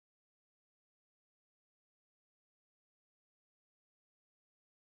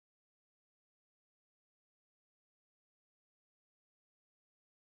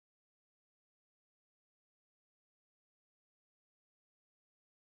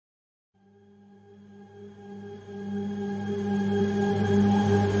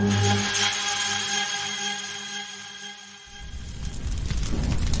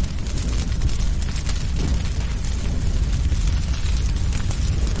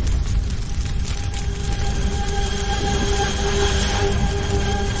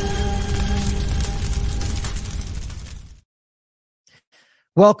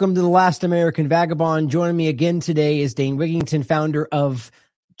Welcome to The Last American Vagabond. Joining me again today is Dane Wigington, founder of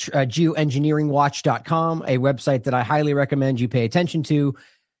Geoengineeringwatch.com, a website that I highly recommend you pay attention to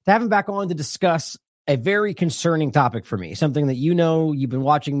have him back on to discuss a very concerning topic for me, something that you've been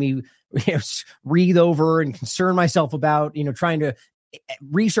watching me read over and concern myself about, trying to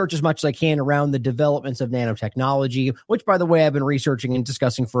research as much as I can around the developments of nanotechnology, which, by the way, I've been researching and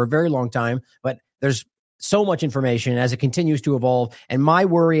discussing for a very long time, but there's so much information as it continues to evolve. And my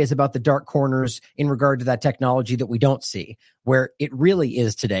worry is about the dark corners in regard to that technology that we don't see, where it really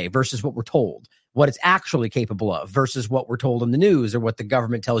is today versus what we're told, what it's actually capable of versus what we're told in the news or what the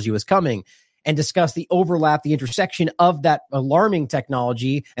government tells you is coming, and discuss the overlap, the intersection of that alarming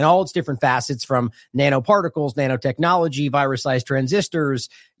technology and all its different facets, from nanoparticles, nanotechnology, virus-sized transistors,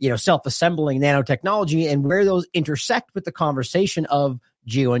 self-assembling nanotechnology, and where those intersect with the conversation of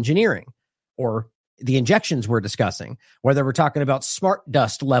geoengineering, or the injections we're discussing, whether we're talking about smart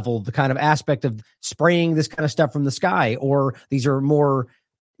dust level, the kind of aspect of spraying this kind of stuff from the sky, or these are more,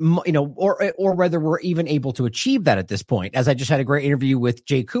 or whether we're even able to achieve that at this point. As I just had a great interview with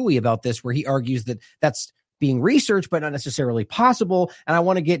Jay Cooey about this, where he argues that that's being researched, but not necessarily possible. And I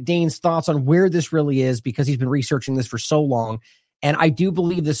want to get Dane's thoughts on where this really is, because he's been researching this for so long. And I do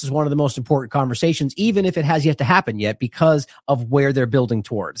believe this is one of the most important conversations, even if it has yet to happen yet, because of where they're building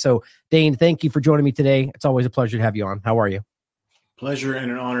toward. So, Dane, thank you for joining me today. It's always a pleasure to have you on. How are you? Pleasure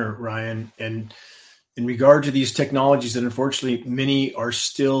and an honor, Ryan. And in regard to these technologies that unfortunately many are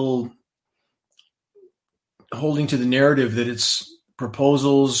still holding to the narrative that it's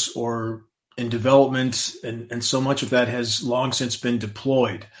proposals or in development, and so much of that has long since been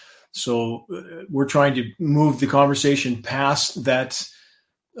deployed. So we're trying to move the conversation past that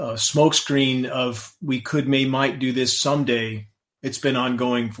smokescreen of we could, might do this someday. It's been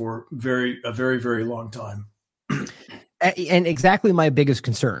ongoing for a very, very long time. And exactly my biggest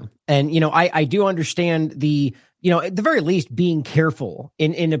concern. And, I do understand the, at the very least, being careful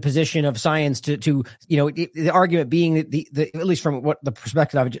in a position of science to the argument being that the at least from what the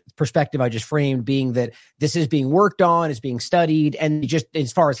perspective I just framed, being that this is being worked on, is being studied, and just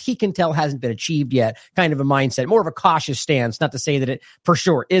as far as he can tell hasn't been achieved yet, kind of a mindset, more of a cautious stance, not to say that it for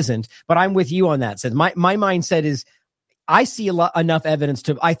sure isn't, but I'm with you on that. So my mindset is, I see enough evidence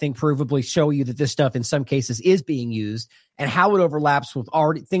to, I think, provably show you that this stuff in some cases is being used, and how it overlaps with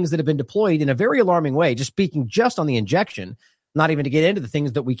already things that have been deployed in a very alarming way. Just speaking just on the injection, not even to get into the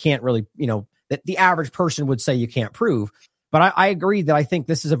things that we can't really, that the average person would say you can't prove. But I agree that I think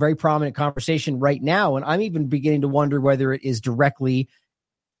this is a very prominent conversation right now, and I'm even beginning to wonder whether it is directly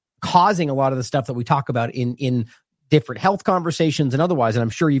causing a lot of the stuff that we talk about in different health conversations and otherwise. And I'm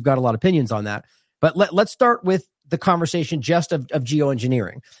sure you've got a lot of opinions on that. But let's start with the conversation just of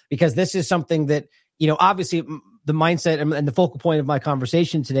geoengineering, because this is something that, obviously the mindset and the focal point of my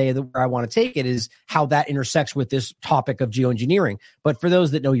conversation today, where I want to take it, is how that intersects with this topic of geoengineering. But for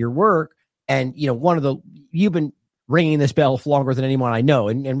those that know your work, and, you've been ringing this bell longer than anyone I know,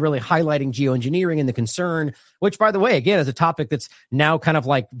 and really highlighting geoengineering and the concern, which, by the way, again, is a topic that's now kind of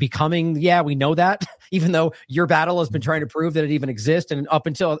like becoming, we know that, even though your battle has been trying to prove that it even exists. And up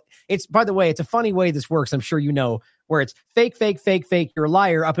until it's, by the way, it's a funny way this works. I'm sure where it's fake, you're a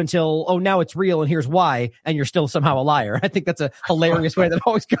liar, up until, oh, now it's real and here's why, and you're still somehow a liar. I think that's a hilarious way that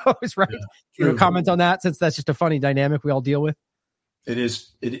always goes, right? Yeah, comment on that, since that's just a funny dynamic we all deal with. It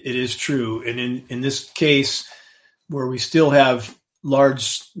is true. And in this case, where we still have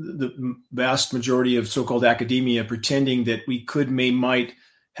the vast majority of so-called academia pretending that we might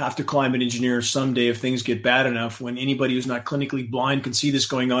have to climate engineer someday if things get bad enough, when anybody who's not clinically blind can see this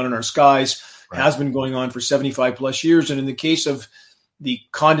going on in our skies, right, has been going on for 75 plus years. And in the case of the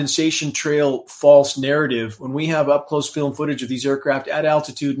condensation trail false narrative, when we have up close film footage of these aircraft at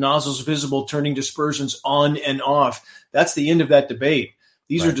altitude, nozzles visible, turning dispersions on and off, that's the end of that debate.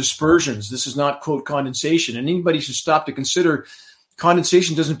 These are dispersions. This is not, quote, condensation. And anybody should stop to consider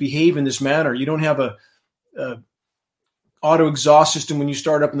condensation doesn't behave in this manner. You don't have a auto exhaust system when you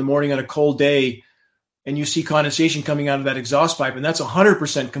start up in the morning on a cold day and you see condensation coming out of that exhaust pipe. And that's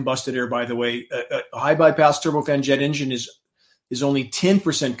 100% combusted air, by the way. A high bypass turbofan jet engine is only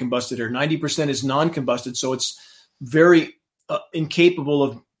 10% combusted air. 90% is non-combusted. So it's very incapable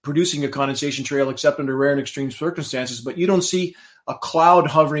of producing a condensation trail except under rare and extreme circumstances. But you don't see a cloud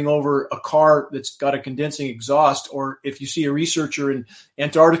hovering over a car that's got a condensing exhaust, or if you see a researcher in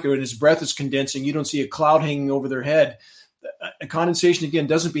Antarctica and his breath is condensing, you don't see a cloud hanging over their head. A condensation, again,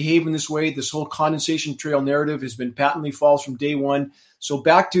 doesn't behave in this way. This whole condensation trail narrative has been patently false from day one. So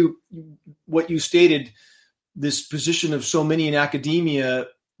back to what you stated, this position of so many in academia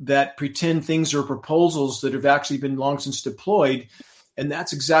that pretend things are proposals that have actually been long since deployed. And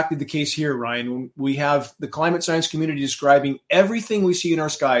that's exactly the case here, Ryan. We have the climate science community describing everything we see in our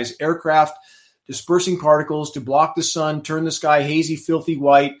skies, aircraft dispersing particles to block the sun, turn the sky hazy, filthy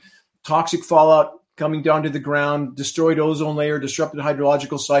white, toxic fallout coming down to the ground, destroyed ozone layer, disrupted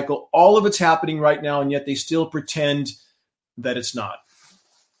hydrological cycle. All of it's happening right now, and yet they still pretend that it's not.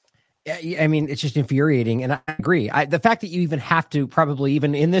 I mean, it's just infuriating. And I agree. The fact that you even have to, probably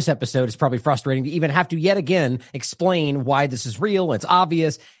even in this episode, is probably frustrating to even have to yet again explain why this is real. It's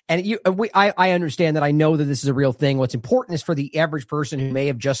obvious. And I understand that. I know that this is a real thing. What's important is for the average person who may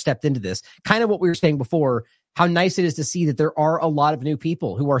have just stepped into this, kind of what we were saying before, how nice it is to see that there are a lot of new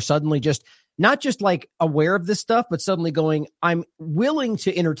people who are suddenly just not just like aware of this stuff, but suddenly going, I'm willing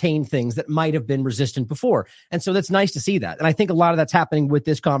to entertain things that might have been resistant before. And so that's nice to see that. And I think a lot of that's happening with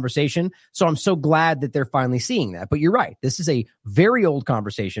this conversation. So I'm so glad that they're finally seeing that. But you're right. This is a very old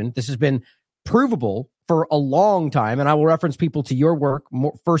conversation. This has been provable for a long time. And I will reference people to your work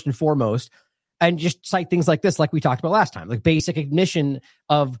first and foremost, and just cite things like this, like we talked about last time, like basic ignition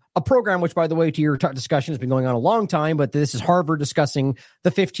of a program, which, by the way, to your discussion has been going on a long time, but this is Harvard discussing the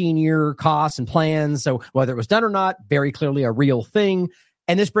 15-year costs and plans. So whether it was done or not, very clearly a real thing.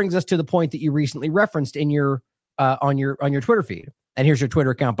 And this brings us to the point that you recently referenced in your on your Twitter feed. And here's your Twitter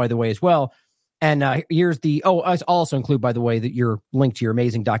account, by the way, as well. And here's I'll also include, by the way, that your link to your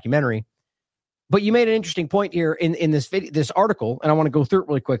amazing documentary. But you made an interesting point here in this video, this article, and I want to go through it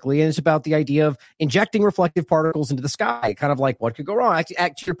really quickly. And it's about the idea of injecting reflective particles into the sky, kind of like what could go wrong.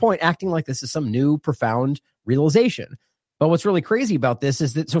 To your point, acting like this is some new, profound realization. But what's really crazy about this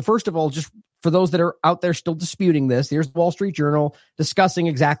is that, so first of all, just for those that are out there still disputing this, here's the Wall Street Journal discussing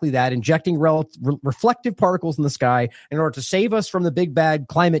exactly that, injecting reflective particles in the sky in order to save us from the big bad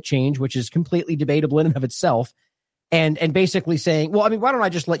climate change, which is completely debatable in and of itself. And basically saying, well, I mean, why don't I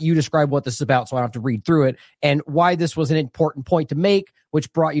just let you describe what this is about so I don't have to read through it, and why this was an important point to make,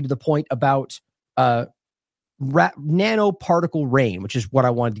 which brought you to the point about nanoparticle rain, which is what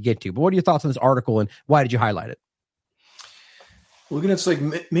I wanted to get to. But what are your thoughts on this article, and why did you highlight it? Looking at like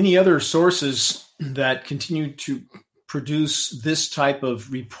many other sources that continue to produce this type of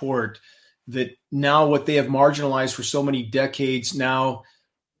report, that now what they have marginalized for so many decades, now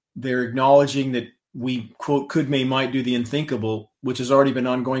they're acknowledging that we, quote, could, may, might do the unthinkable, which has already been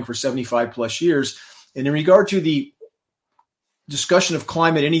ongoing for 75 plus years. And in regard to the discussion of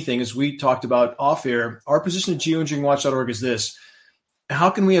climate anything, as we talked about off air, our position at geoengineeringwatch.org is this: how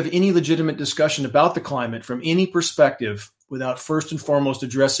can we have any legitimate discussion about the climate from any perspective without first and foremost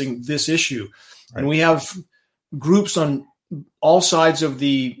addressing this issue? Right. And we have groups on all sides of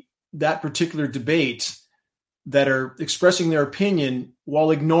that particular debate that are expressing their opinion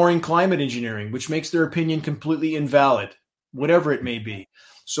while ignoring climate engineering, which makes their opinion completely invalid, whatever it may be.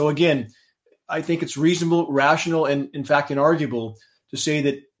 So again, I think it's reasonable, rational, and in fact, inarguable to say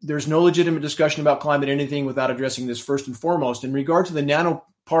that there's no legitimate discussion about climate anything without addressing this first and foremost. In regard to the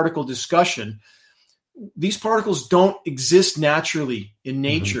nanoparticle discussion, these particles don't exist naturally in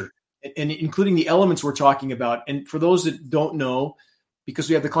nature, and including the elements we're talking about. And for those that don't know, because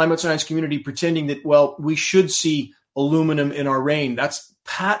we have the climate science community pretending that, well, we should see aluminum in our rain. That's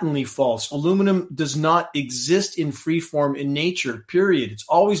patently false. Aluminum does not exist in free form in nature, period. It's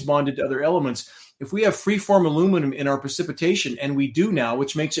always bonded to other elements. If we have free form aluminum in our precipitation, and we do now,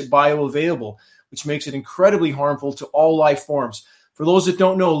 which makes it bioavailable, which makes it incredibly harmful to all life forms. For those that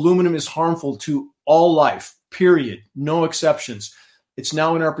don't know, aluminum is harmful to all life, period. No exceptions. It's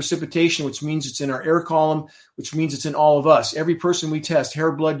now in our precipitation, which means it's in our air column, which means it's in all of us. Every person we test,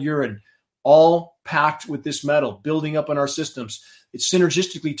 hair, blood, urine, all packed with this metal, building up in our systems. It's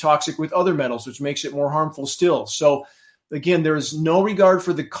synergistically toxic with other metals, which makes it more harmful still. So again, there is no regard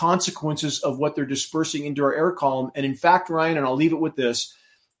for the consequences of what they're dispersing into our air column. And in fact, Ryan, and I'll leave it with this,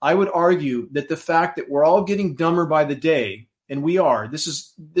 I would argue that the fact that we're all getting dumber by the day, and we are,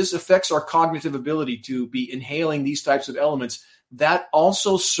 this affects our cognitive ability to be inhaling these types of elements. That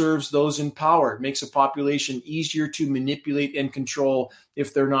also serves those in power. It makes a population easier to manipulate and control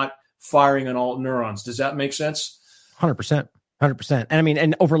if they're not firing on all neurons. Does that make sense? 100%. 100%. And I mean,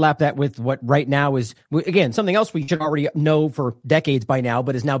 and overlap that with what right now is, again, something else we should already know for decades by now,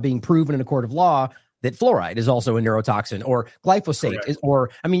 but is now being proven in a court of law, that fluoride is also a neurotoxin, or glyphosate is,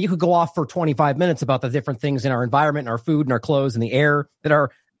 or, I mean, you could go off for 25 minutes about the different things in our environment, and our food and our clothes and the air that are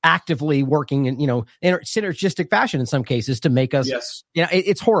actively working in, in a synergistic fashion in some cases to make us,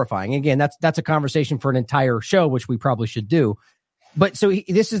 it's horrifying. Again, that's a conversation for an entire show, which we probably should do. But so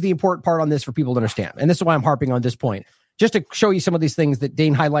this is the important part on this for people to understand. And this is why I'm harping on this point, just to show you some of these things that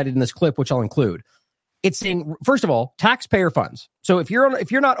Dane highlighted in this clip, which I'll include. It's saying, first of all, taxpayer funds. So if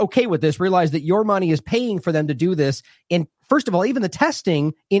you're not okay with this, realize that your money is paying for them to do this in first of all, even the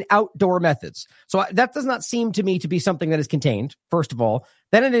testing in outdoor methods. So that does not seem to me to be something that is contained, first of all.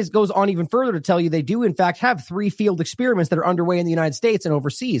 Then it goes on even further to tell you they do, in fact, have 3 field experiments that are underway in the United States and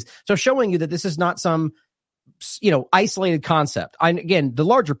overseas. So showing you that this is not some, isolated concept. Again, the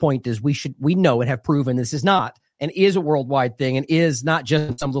larger point is we know and have proven this is not and is a worldwide thing and is not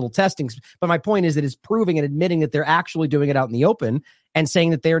just some little testings. But my point is that it's proving and admitting that they're actually doing it out in the open and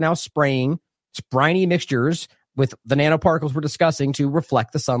saying that they are now spraying briny mixtures with the nanoparticles we're discussing to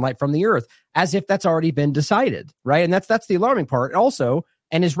reflect the sunlight from the earth, as if that's already been decided, right? And that's the alarming part. Also,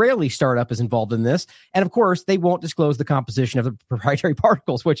 an Israeli startup is involved in this. And of course, they won't disclose the composition of the proprietary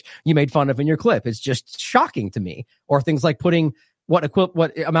particles, which you made fun of in your clip. It's just shocking to me. Or things like putting what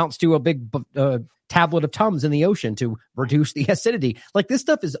amounts to a big tablet of Tums in the ocean to reduce the acidity. Like, this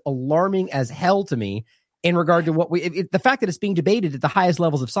stuff is alarming as hell to me in regard to the fact that it's being debated at the highest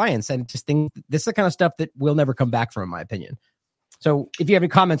levels of science. And just think this is the kind of stuff that will never come back from, in my opinion. So if you have any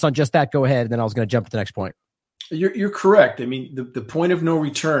comments on just that, go ahead. And then I was going to jump to the next point. You're correct. I mean, the point of no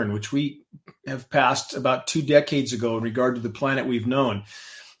return, which we have passed about 2 decades ago in regard to the planet we've known,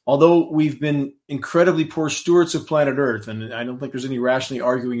 although we've been incredibly poor stewards of planet Earth, and I don't think there's any rationally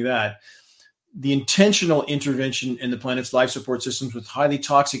arguing that, the intentional intervention in the planet's life support systems with highly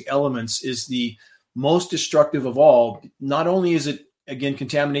toxic elements is the most destructive of all. Not only is it, again,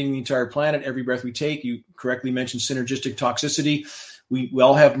 contaminating the entire planet every breath we take, you correctly mentioned synergistic toxicity. We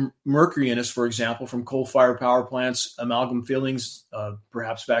all have mercury in us, for example, from coal-fired power plants, amalgam fillings,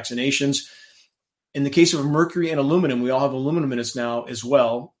 perhaps vaccinations. In the case of mercury and aluminum, we all have aluminum in us now as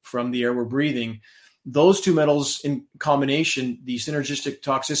well from the air we're breathing. Those 2 metals in combination, the synergistic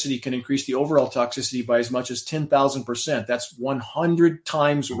toxicity can increase the overall toxicity by as much as 10,000%. That's 100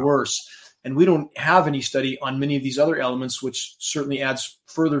 times worse. And we don't have any study on many of these other elements, which certainly adds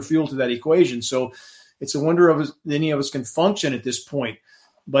further fuel to that equation. So it's a wonder if any of us can function at this point.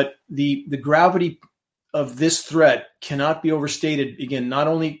 But the gravity of this threat cannot be overstated. Again, not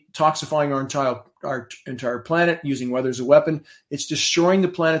only toxifying our entire planet, using weather as a weapon, it's destroying the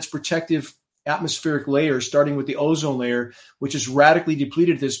planet's protective atmospheric layer, starting with the ozone layer, which is radically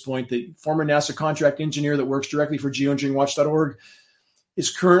depleted at this point. The former NASA contract engineer that works directly for geoengineeringwatch.org is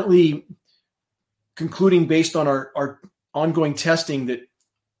currently concluding, based on our ongoing testing, that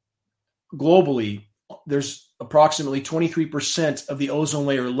globally, there's approximately 23% of the ozone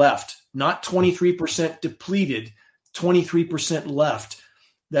layer left, not 23% depleted, 23% left.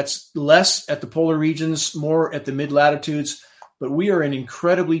 That's less at the polar regions, more at the mid-latitudes, but we are in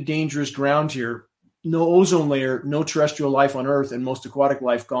incredibly dangerous ground here. No ozone layer, no terrestrial life on Earth, and most aquatic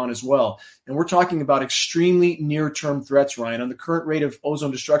life gone as well. And we're talking about extremely near-term threats, Ryan, on the current rate of ozone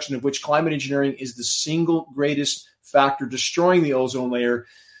destruction, of which climate engineering is the single greatest factor destroying the ozone layer.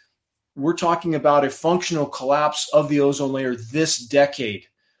 We're talking about a functional collapse of the ozone layer this decade.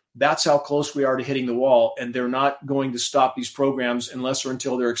 That's how close we are to hitting the wall, and they're not going to stop these programs unless or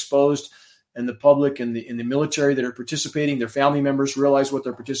until they're exposed, and the public and the military that are participating, their family members, realize what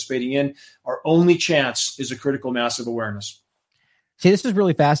they're participating in. Our only chance is a critical mass of awareness. See, this is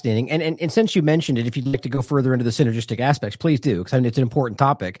really fascinating. And since you mentioned it, if you'd like to go further into the synergistic aspects, please do, because I mean, it's an important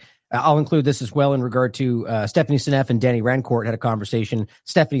topic. I'll include this as well in regard to Stephanie Seneff and Danny Rancourt had a conversation.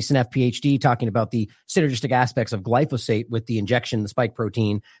 Stephanie Seneff, PhD, talking about the synergistic aspects of glyphosate with the injection, the spike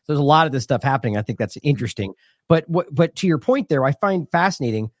protein. So there's a lot of this stuff happening. I think that's interesting. But to your point there, I find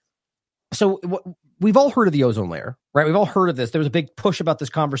fascinating. So we've all heard of the ozone layer, right? We've all heard of this. There was a big push about this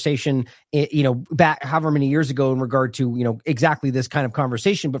conversation, back however many years ago in regard to, exactly this kind of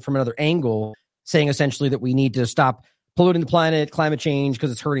conversation, but from another angle, saying essentially that we need to stop polluting the planet, climate change,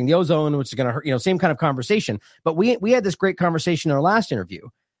 because it's hurting the ozone, which is going to hurt, same kind of conversation. But we had this great conversation in our last interview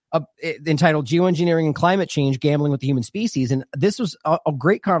entitled Geoengineering and Climate Change, Gambling with the Human Species. And this was a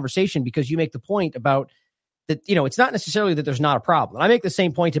great conversation because you make the point about that, it's not necessarily that there's not a problem. I make the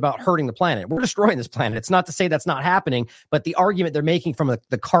same point about hurting the planet. We're destroying this planet. It's not to say that's not happening, but the argument they're making from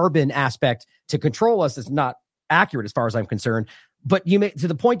the carbon aspect to control us is not accurate as far as I'm concerned. But you make to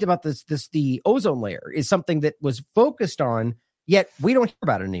the point about the ozone layer is something that was focused on, yet we don't hear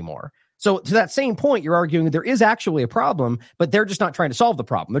about it anymore. So to that same point, you're arguing that there is actually a problem, but they're just not trying to solve the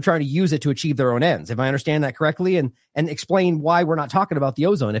problem. They're trying to use it to achieve their own ends. If I understand that correctly, and explain why we're not talking about the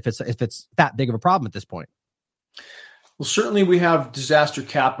ozone if it's that big of a problem at this point. Well, certainly we have disaster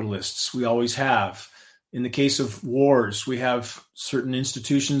capitalists. We always have. In the case of wars, we have certain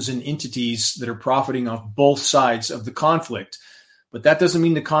institutions and entities that are profiting off both sides of the conflict. But that doesn't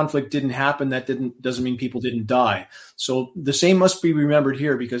mean the conflict didn't happen. That doesn't mean people didn't die. So the same must be remembered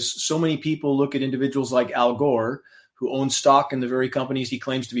here, because so many people look at individuals like Al Gore, who owns stock in the very companies he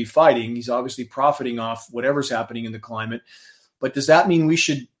claims to be fighting. He's obviously profiting off whatever's happening in the climate. But does that mean we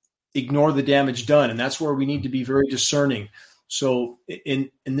should ignore the damage done? And that's where we need to be very discerning. So in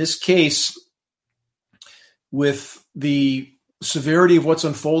this case, with the severity of what's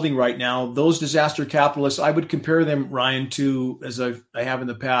unfolding right now, those disaster capitalists, I would compare them, Ryan, to, as I have in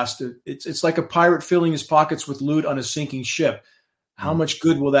the past, it's like a pirate filling his pockets with loot on a sinking ship. How much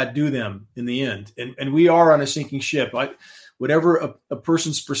good will that do them in the end? And we are on a sinking ship. Whatever a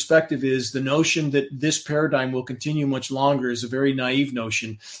person's perspective is, the notion that this paradigm will continue much longer is a very naive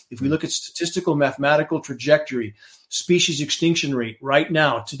notion. If we look at statistical mathematical trajectory, species extinction rate, right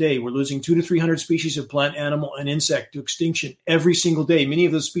now, today, we're losing 200 to 300 species of plant, animal, and insect to extinction every single day. Many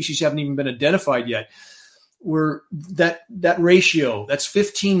of those species haven't even been identified yet. That ratio, that's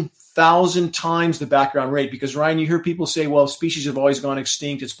 15,000 times the background rate. Because, Ryan, you hear people say, well, species have always gone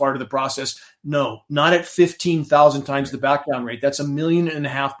extinct, it's part of the process. No, not at 15,000 times the background rate. That's 1.5 million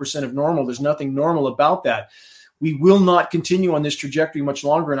of normal. There's nothing normal about that. We will not continue on this trajectory much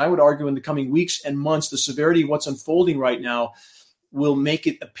longer. And I would argue in the coming weeks and months, the severity of what's unfolding right now will make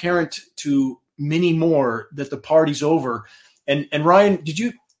it apparent to many more that the party's over. And Ryan,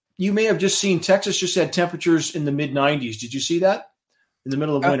 you may have just seen Texas just had temperatures in the mid-90s. Did you see that in the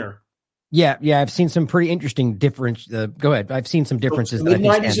middle of winter? Yeah. I've seen some pretty interesting difference. Go ahead. I've seen some differences. So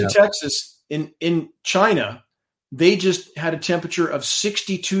mid-90s in Texas. In China, they just had a temperature of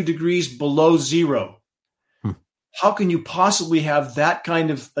 62 degrees below zero. How can you possibly have that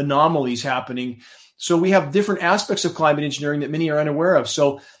kind of anomalies happening? So we have different aspects of climate engineering that many are unaware of.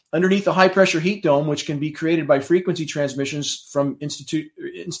 So underneath the high-pressure heat dome, which can be created by frequency transmissions from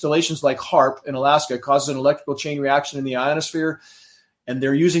installations like HAARP in Alaska, causes an electrical chain reaction in the ionosphere, and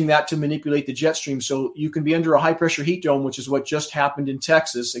they're using that to manipulate the jet stream. So you can be under a high-pressure heat dome, which is what just happened in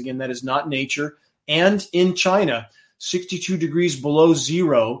Texas. Again, that is not nature. And in China, 62 degrees below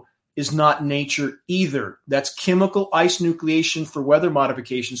zero is not nature either. That's chemical ice nucleation for weather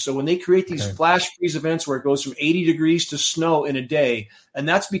modification. So when they create these flash freeze events where it goes from 80 degrees to snow in a day, and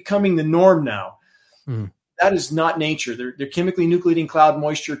that's becoming the norm now, that is not nature. They're chemically nucleating cloud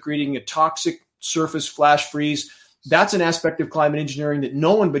moisture, creating a toxic surface flash freeze. That's an aspect of climate engineering that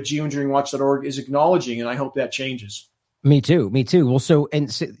no one but geoengineeringwatch.org is acknowledging, and I hope that changes. Me too. Well, so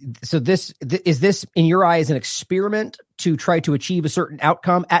this is this in your eyes an experiment to try to achieve a certain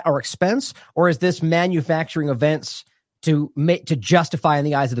outcome at our expense, or is this manufacturing events to justify in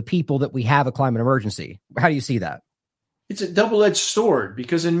the eyes of the people that we have a climate emergency? How do you see that? It's a double-edged sword,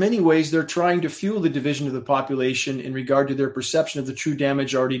 because in many ways they're trying to fuel the division of the population in regard to their perception of the true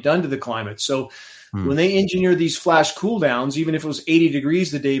damage already done to the climate. So when they engineer these flash cool downs, even if it was 80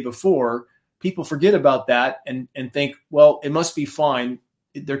 degrees the day before, people forget about that and think, well, it must be fine.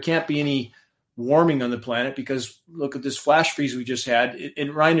 There can't be any warming on the planet because look at this flash freeze we just had.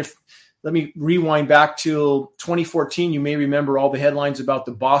 And Ryan, let me rewind back to 2014. You may remember all the headlines about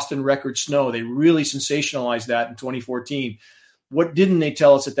the Boston record snow. They really sensationalized that in 2014. What didn't they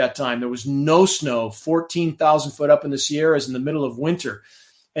tell us at that time? There was no snow, 14,000 foot up in the Sierras in the middle of winter.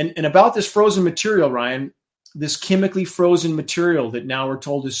 And about this frozen material, Ryan, this chemically frozen material that now we're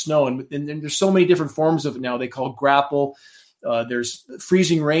told is snow. And there's so many different forms of it now. They call grapple. There's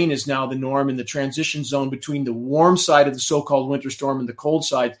freezing rain is now the norm in the transition zone between the warm side of the so-called winter storm and the cold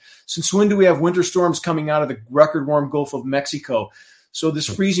side. Since when do we have winter storms coming out of the record warm Gulf of Mexico? So this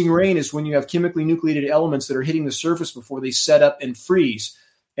freezing rain is when you have chemically nucleated elements that are hitting the surface before they set up and freeze.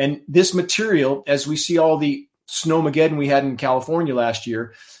 And this material, as we see all the snowmageddon we had in California last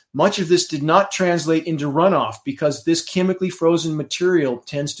year, much of this did not translate into runoff because this chemically frozen material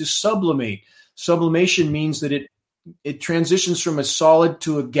tends to sublimate. Sublimation means that it transitions from a solid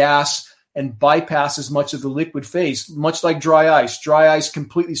to a gas and bypasses much of the liquid phase, much like dry ice. Dry ice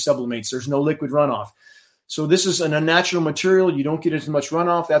completely sublimates. There's no liquid runoff. So this is an unnatural material. You don't get as much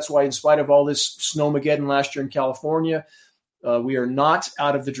runoff. That's why in spite of all this snowmageddon last year in California, we are not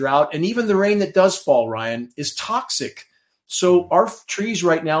out of the drought. And even the rain that does fall, Ryan, is toxic. So our trees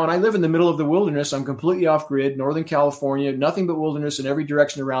right now, and I live in the middle of the wilderness. I'm completely off grid, Northern California, nothing but wilderness in every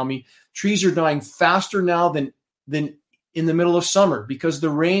direction around me. Trees are dying faster now than in the middle of summer because the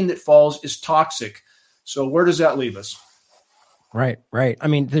rain that falls is toxic. So where does that leave us? Right. I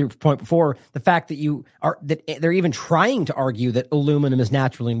mean, the point before, the fact that they're even trying to argue that aluminum is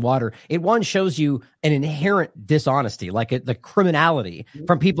naturally in water, it shows you an inherent dishonesty, like the criminality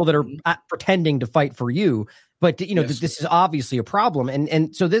from people that are pretending to fight for you. But yes. This is obviously a problem,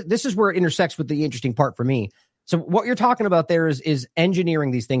 and so this is where it intersects with the interesting part for me. So what you're talking about there is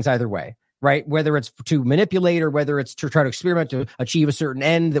engineering these things either way, right? Whether it's to manipulate or whether it's to try to experiment to achieve a certain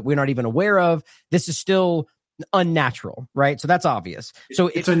end that we're not even aware of. This is still unnatural, right? So that's obvious. So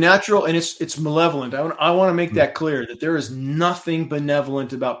it's unnatural and it's malevolent. I want to make that clear, that there is nothing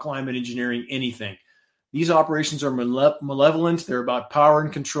benevolent about climate engineering anything. These operations are malevolent. They're about power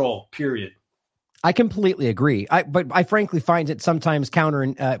and control, period. I completely agree. But I frankly find it sometimes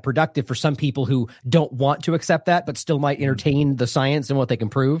counterproductive for some people who don't want to accept that, but still might entertain the science and what they can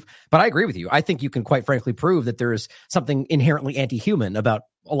prove. But I agree with you. I think you can quite frankly prove that there is something inherently anti-human about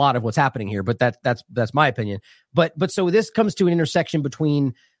a lot of what's happening here. But that's my opinion. But so this comes to an intersection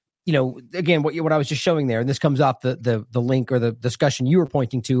between, again, what I was just showing there, and this comes off the link or the discussion you were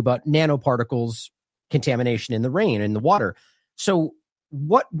pointing to about nanoparticles contamination in the rain and the water. So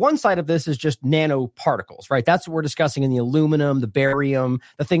one side of this is just nanoparticles, right? That's what we're discussing in the aluminum, the barium,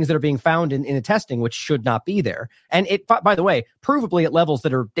 the things that are being found in the testing, which should not be there. And it, by the way, provably at levels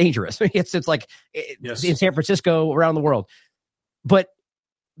that are dangerous. It's like yes. In San Francisco, around the world. But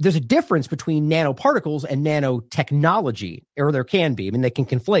there's a difference between nanoparticles and nanotechnology, or there can be. I mean, they can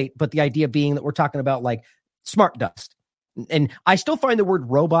conflate, but the idea being that we're talking about like smart dust. And I still find the word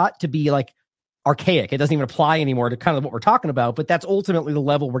robot to be like archaic. It doesn't even apply anymore to kind of what we're talking about, but that's ultimately the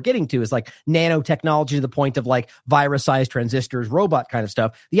level we're getting to, is like nanotechnology to the point of like virus-sized transistors, robot kind of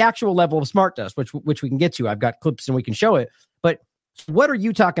stuff. The actual level of smart dust, which we can get to. I've got clips and we can show it. But what are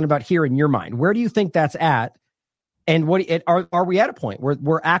you talking about here in your mind? Where do you think that's at? And are we at a point where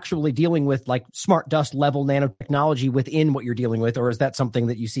we're actually dealing with like smart dust level nanotechnology within what you're dealing with? Or is that something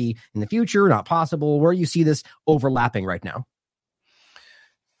that you see in the future, not possible? Where do you see this overlapping right now?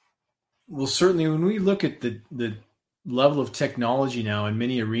 Well, certainly when we look at the level of technology now in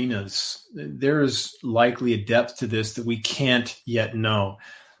many arenas, there is likely a depth to this that we can't yet know.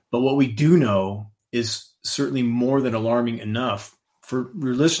 But what we do know is certainly more than alarming enough for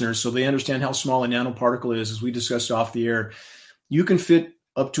your listeners so they understand how small a nanoparticle is. As we discussed off the air, you can fit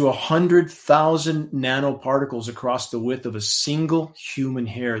up to 100,000 nanoparticles across the width of a single human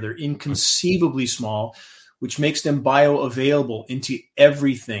hair. They're inconceivably small, which makes them bioavailable into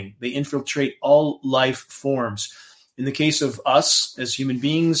everything. They infiltrate all life forms. In the case of us as human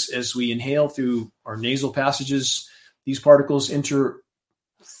beings, as we inhale through our nasal passages, these particles enter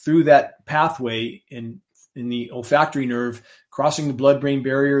through that pathway in the olfactory nerve, crossing the blood-brain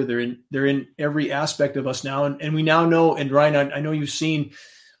barrier. They're in every aspect of us now. And we now know, and Ryan, I know you've seen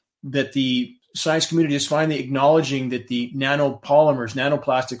that the science community is finally acknowledging that the nanopolymers,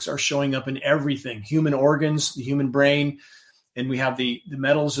 nanoplastics are showing up in everything, human organs, the human brain, and we have the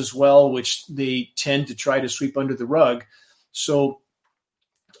metals as well, which they tend to try to sweep under the rug. So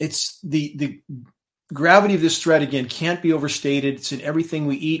it's the gravity of this threat, again, can't be overstated. It's in everything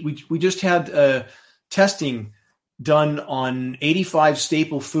we eat. We just had testing done on 85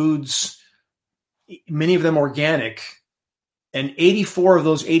 staple foods, many of them organic, and 84 of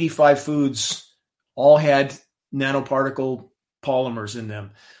those 85 foods all had nanoparticle polymers in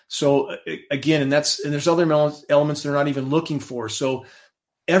them. So again, and there's other elements they're not even looking for. So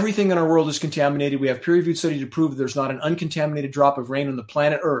everything in our world is contaminated. We have peer-reviewed study to prove there's not an uncontaminated drop of rain on the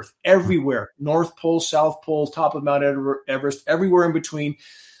planet Earth. Everywhere, North Pole, South Pole, top of Mount Everest, everywhere in between.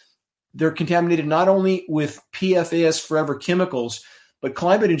 They're contaminated not only with PFAS forever chemicals, but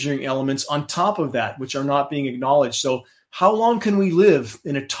climate engineering elements on top of that, which are not being acknowledged. So how long can we live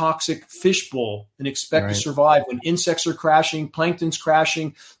in a toxic fishbowl and expect to survive when insects are crashing, plankton's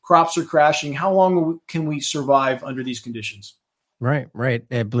crashing, crops are crashing? How long can we survive under these conditions? Right.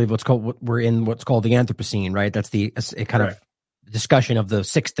 I believe we're in what's called the Anthropocene, right? That's the kind of discussion of the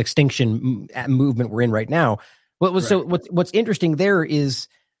sixth extinction movement we're in right now. What's interesting there is,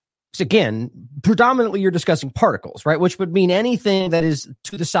 again, predominantly you're discussing particles, right? Which would mean anything that is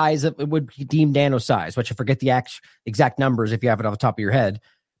to the size of, it would be deemed nano size, which I forget the exact numbers if you have it off the top of your head.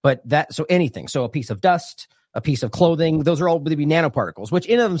 But so anything. So a piece of dust, a piece of clothing, those are all going to be nanoparticles, which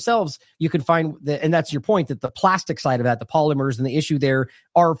in of themselves you can find, and that's your point, that the plastic side of that, the polymers and the issue there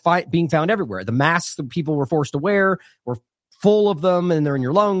are being found everywhere. The masks that people were forced to wear were full of them, and they're in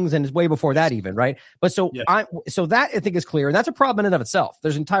your lungs, and it's way before that even, right? But so that I think is clear, and that's a problem in and of itself.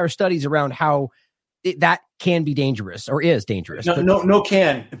 There's entire studies around how that can be dangerous or is dangerous.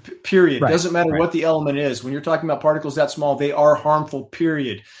 Period. Doesn't matter what the element is. When you're talking about particles that small, they are harmful,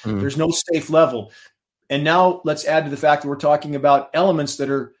 period. There's no safe level. And now let's add to the fact that we're talking about elements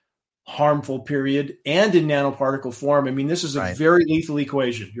that are harmful, period, and in nanoparticle form. I mean, this is a very lethal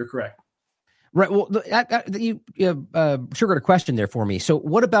equation. You're correct. Right. Well, you triggered a question there for me. So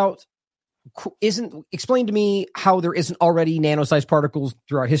what about, explain to me how there isn't already nano-sized particles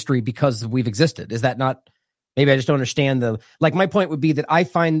throughout history because we've existed. Is that not Maybe I just don't understand my point would be that I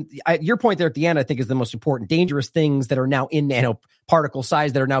find your point there at the end, I think, is the most important. Dangerous things that are now in nanoparticle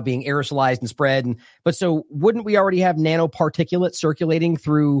size that are now being aerosolized and spread. But so wouldn't we already have nanoparticulates circulating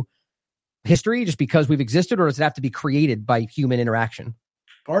through history just because we've existed, or does it have to be created by human interaction?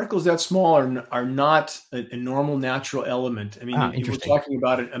 Particles that small are not a normal natural element. I mean, we're talking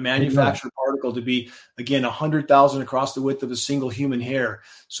about a manufactured particle to be, again, 100,000 across the width of a single human hair.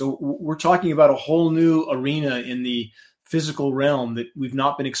 So we're talking about a whole new arena in the physical realm that we've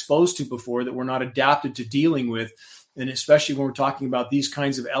not been exposed to before, that we're not adapted to dealing with, and especially when we're talking about these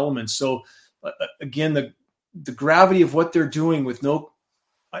kinds of elements. So again, the gravity of what they're doing with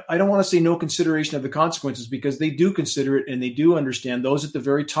I don't want to say no consideration of the consequences, because they do consider it and they do understand those at the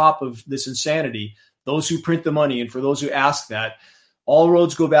very top of this insanity, those who print the money. And for those who ask that, all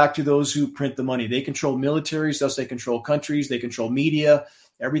roads go back to those who print the money. They control militaries, thus they control countries, they control media,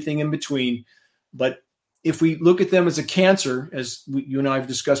 everything in between. But if we look at them as a cancer, as you and I have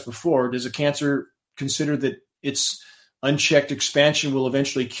discussed before, does a cancer consider that its unchecked expansion will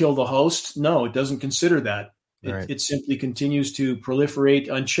eventually kill the host? No, it doesn't consider that. It simply continues to proliferate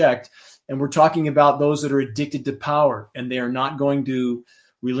unchecked. And we're talking about those that are addicted to power, and they are not going to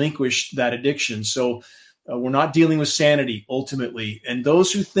relinquish that addiction. So we're not dealing with sanity ultimately. And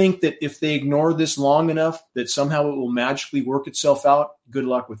those who think that if they ignore this long enough, that somehow it will magically work itself out, good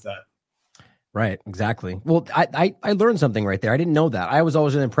luck with that. Right, exactly. Well, I learned something right there. I didn't know that. I was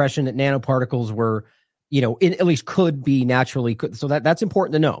always under the impression that nanoparticles were, at least could be naturally. So that's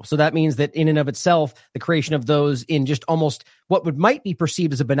important to know. So that means that in and of itself, the creation of those in just almost what might be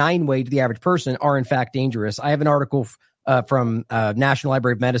perceived as a benign way to the average person are in fact dangerous. I have an article from National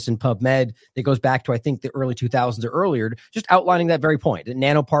Library of Medicine, PubMed, that goes back to, I think, the early 2000s or earlier, just outlining that very point. That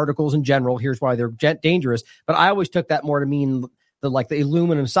nanoparticles in general, here's why they're dangerous. But I always took that more to mean the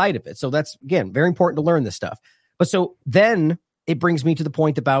aluminum side of it. So that's, again, very important to learn this stuff. But so then it brings me to the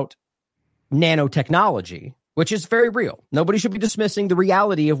point about nanotechnology, which is very real. Nobody should be dismissing the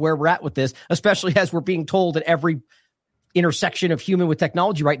reality of where we're at with this, especially as we're being told at every intersection of human with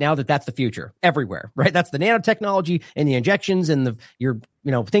technology right now that that's the future everywhere, right? That's the nanotechnology and the injections and your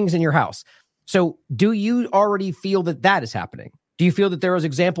things in your house. So do you already feel that is happening? Do you feel that there is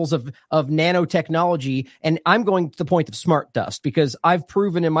examples of nanotechnology? And I'm going to the point of smart dust, because I've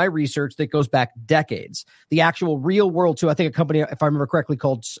proven in my research that goes back decades, the actual real world too. I think a company, if I remember correctly,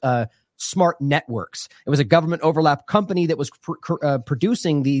 called Smart Networks. It was a government overlap company that was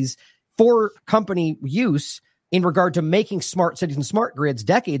producing these for company use in regard to making smart cities and smart grids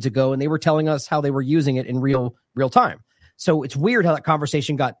decades ago, and they were telling us how they were using it in real time. So it's weird how that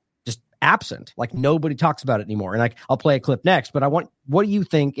conversation got just absent. Like nobody talks about it anymore. And I'll play a clip next, but what do you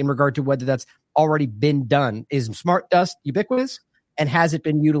think in regard to whether that's already been done? Is smart dust ubiquitous, and has it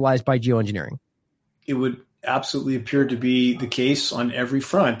been utilized by geoengineering? It would absolutely appear to be the case on every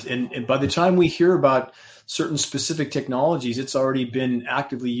front. And by the time we hear about certain specific technologies, it's already been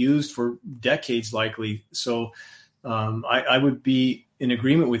actively used for decades, likely. So I would be in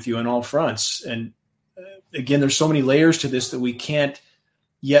agreement with you on all fronts. And again, there's so many layers to this that we can't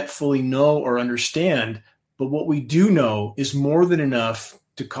yet fully know or understand. But what we do know is more than enough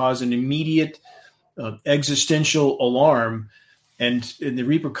to cause an immediate existential alarm. And the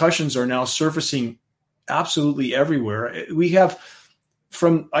repercussions are now surfacing absolutely everywhere.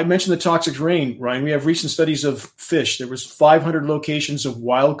 I mentioned the toxic rain, Ryan. We have recent studies of fish. There was 500 locations of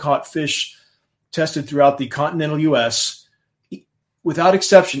wild-caught fish tested throughout the continental U.S. Without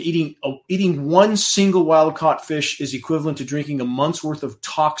exception, eating one single wild-caught fish is equivalent to drinking a month's worth of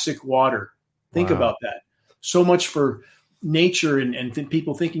toxic water. Think about that. So much for nature and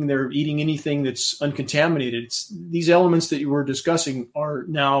people thinking they're eating anything that's uncontaminated. These elements that you were discussing are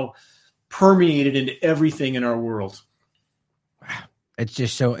now permeated into everything in our world. It's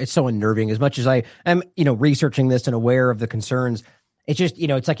just it's so unnerving. As much as I am, researching this and aware of the concerns, it's just,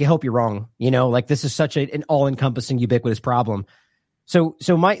 it's like you hope you're wrong. Like this is such an all-encompassing, ubiquitous problem. So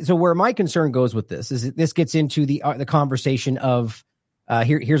where my concern goes with this is that this gets into the conversation of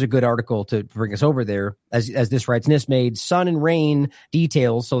here's a good article to bring us over there. As this writes, NIST made sun and rain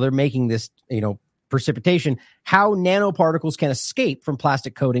details, so they're making this precipitation, how nanoparticles can escape from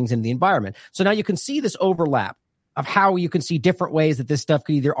plastic coatings in the environment. So now you can see this overlap of how you can see different ways that this stuff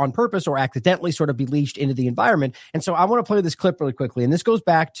could either on purpose or accidentally sort of be leached into the environment. And so I want to play this clip really quickly. And this goes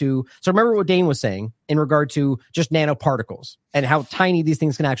back to, so remember what Dane was saying in regard to just nanoparticles and how tiny these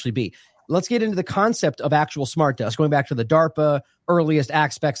things can actually be. Let's get into the concept of actual smart dust, going back to the DARPA earliest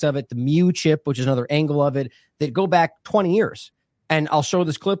aspects of it, the Mu chip, which is another angle of it, that go back 20 years. And I'll show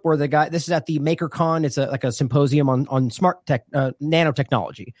this clip where this is at the MakerCon. It's like a symposium on smart tech,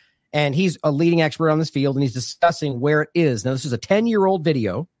 nanotechnology. and he's a leading expert on this field, and he's discussing where it is. Now, this is a 10-year-old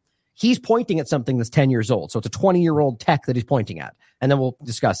video. He's pointing at something that's 10 years old. So it's a 20-year-old tech that he's pointing at. And then we'll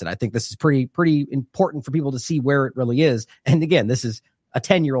discuss it. I think this is pretty important for people to see where it really is. And again, this is a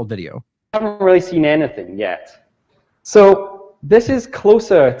 10-year-old video. I haven't really seen anything yet. So this is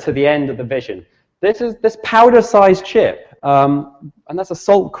closer to the end of the vision. This is this powder-sized chip, and that's a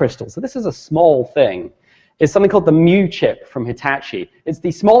salt crystal. So this is a small thing. It's something called the Mu chip from Hitachi. It's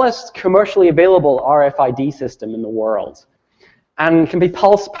the smallest commercially available RFID system in the world, and can be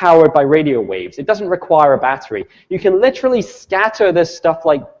pulse-powered by radio waves. It doesn't require a battery. You can literally scatter this stuff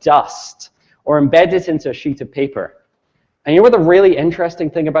like dust or embed it into a sheet of paper. And you know what the really interesting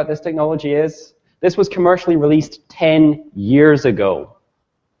thing about this technology is? This was commercially released 10 years ago.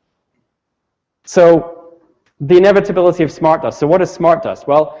 So the inevitability of smart dust. So what is smart dust?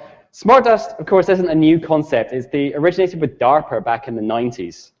 Well, smart dust, of course, isn't a new concept. It originated with DARPA back in the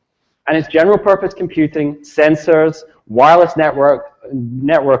 90s. And it's general-purpose computing, sensors, wireless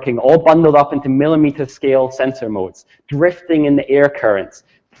networking, all bundled up into millimeter-scale sensor modes, drifting in the air currents,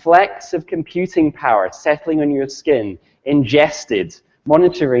 flecks of computing power settling on your skin, ingested,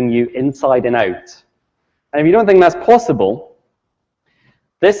 monitoring you inside and out. And if you don't think that's possible,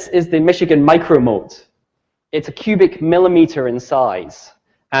 this is the Michigan micro mode. It's a cubic millimeter in size.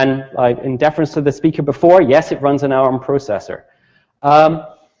 And in deference to the speaker before, yes, it runs an ARM processor.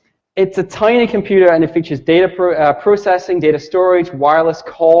 It's a tiny computer, and it features data processing, data storage, wireless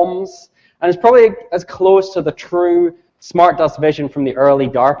comms, and it's probably as close to the true smart dust vision from the early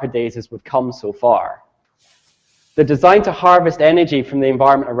DARPA days as we've come so far. They're designed to harvest energy from the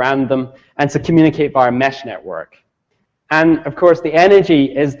environment around them and to communicate via a mesh network. And, of course, the energy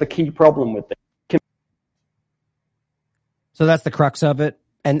is the key problem with this. So that's the crux of it.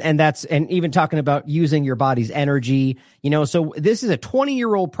 And even talking about using your body's energy, so this is a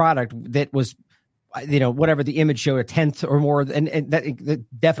 20-year-old product that was, whatever the image showed, a tenth or more, and that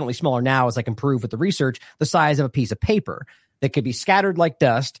definitely smaller now as I can prove with the research, the size of a piece of paper that could be scattered like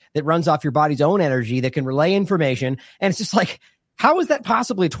dust, that runs off your body's own energy, that can relay information. And it's just like, how is that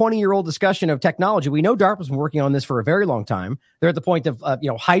possibly a 20-year-old discussion of technology? We know DARPA's been working on this for a very long time. They're at the point of,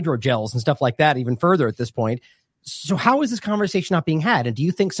 hydrogels and stuff like that, even further at this point. So how is this conversation not being had? And do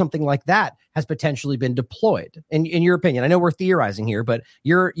you think something like that has potentially been deployed in your opinion? I know we're theorizing here, but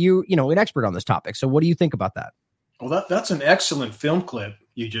you're an expert on this topic. So what do you think about that? Well, that's an excellent film clip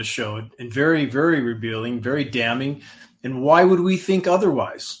you just showed, and very, very revealing, very damning. And why would we think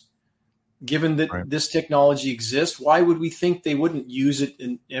otherwise? Given that This technology exists, why would we think they wouldn't use it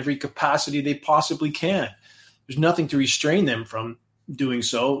in every capacity they possibly can? There's nothing to restrain them from doing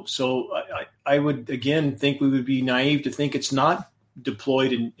so. So I would, again, think we would be naive to think it's not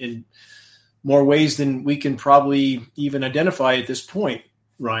deployed in more ways than we can probably even identify at this point,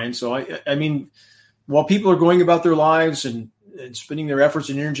 Ryan. So, I mean, while people are going about their lives and spending their efforts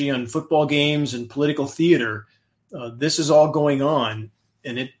and energy on football games and political theater, this is all going on.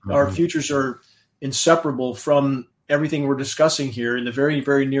 And our futures are inseparable from everything we're discussing here in the very,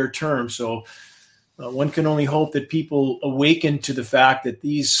 very near term. So one can only hope that people awaken to the fact that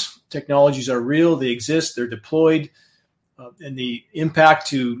these technologies are real, they exist, they're deployed, and the impact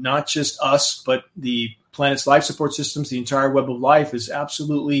to not just us, but the planet's life support systems, the entire web of life, is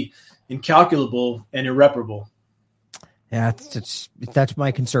absolutely incalculable and irreparable. Yeah, that's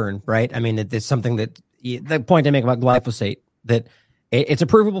my concern, right? I mean, it's something that the point I make about glyphosate, that it's a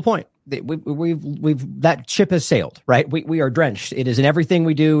provable point. We've that ship has sailed, right? We are drenched. It is in everything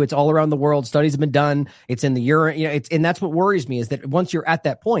we do. It's all around the world. Studies have been done. It's in the urine. And that's what worries me, is that once you're at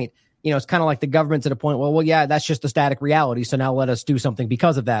that point, it's kind of like the government's at a point. Well, yeah, that's just a static reality. So now let us do something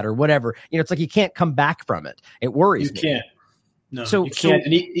because of that or whatever. It's like you can't come back from it. It worries me. You can't. No, so, you can't.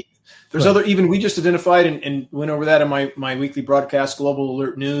 And there's other, even we just identified and went over that in my weekly broadcast, Global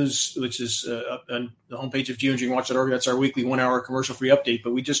Alert News, which is on the homepage of geoengineeringwatch.org. That's our weekly 1-hour commercial-free update.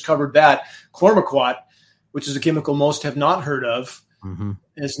 But we just covered that. Chlormequat, which is a chemical most have not heard of,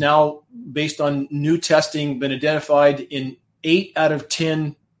 is now, based on new testing, been identified in 8 out of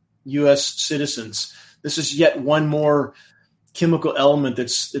 10 U.S. citizens. This is yet one more chemical element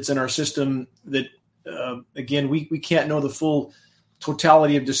that's in our system that, again, we can't know the full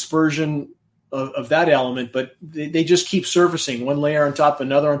totality of dispersion of that element, but they just keep surfacing, one layer on top of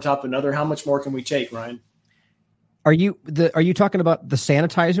another on top of another. How much more can we take, Ryan? Are you talking about the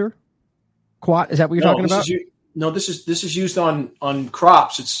sanitizer quat? Is that what you're talking about? This is used on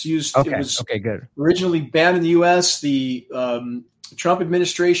crops. It's used. Okay. It was good. Originally banned in the U.S. The Trump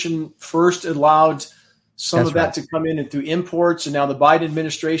administration first allowed some of that to come in and through imports, and now the Biden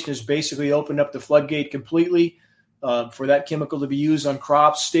administration has basically opened up the floodgate completely. for that chemical to be used on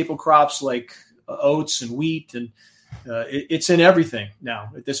crops, staple crops like oats and wheat, and it's in everything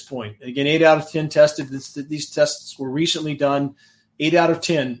now at this point. Again, 8 out of 10 tested. These tests were recently done. 8 out of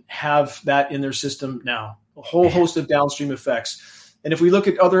 10 have that in their system now. A whole host of downstream effects. And if we look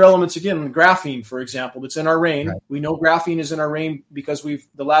at other elements, again, graphene, for example, that's in our rain. Right. We know graphene is in our rain because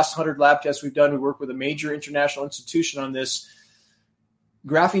the last 100 lab tests we've done, we work with a major international institution on this.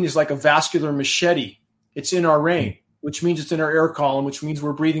 Graphene is like a vascular machete. It's in our rain, which means it's in our air column, which means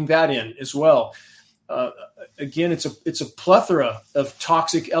we're breathing that in as well. Again, it's a plethora of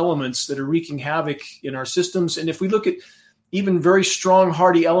toxic elements that are wreaking havoc in our systems. And if we look at even very strong,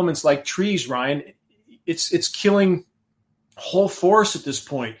 hardy elements like trees, Ryan, it's killing whole forests at this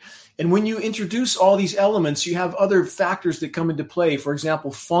point. And when you introduce all these elements, you have other factors that come into play. For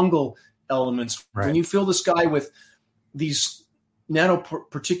example, fungal elements. Right. When you fill the sky with these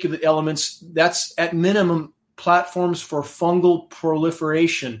nanoparticulate elements, that's at minimum platforms for fungal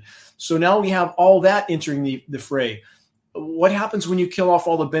proliferation. So now we have all that entering the fray. What happens when you kill off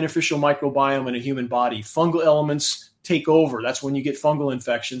all the beneficial microbiome in a human body? Fungal elements take over. That's when you get fungal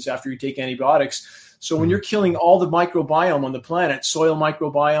infections after you take antibiotics. So when you're killing all the microbiome on the planet, soil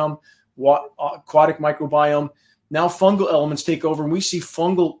microbiome, aquatic microbiome, now fungal elements take over, and we see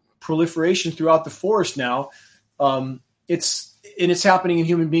fungal proliferation throughout the forest now. It's happening in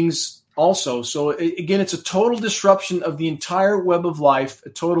human beings also. So again, it's a total disruption of the entire web of life, a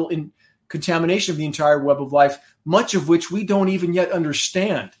total contamination of the entire web of life, much of which we don't even yet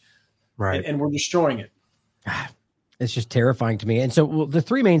understand. Right. And we're destroying it. It's just terrifying to me. And so the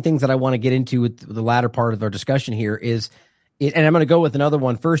three main things that I want to get into with the latter part of our discussion here is, and I'm going to go with another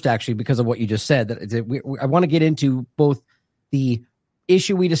one first, actually, because of what you just said, I want to get into both the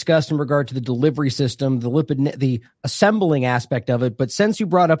issue we discussed in regard to the delivery system, the assembling aspect of it. But since you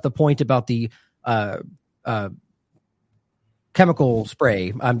brought up the point about the chemical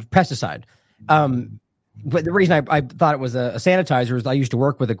spray, pesticide, but the reason I thought it was a sanitizer is I used to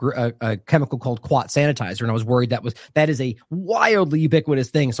work with a chemical called Quat sanitizer, and I was worried that is a wildly ubiquitous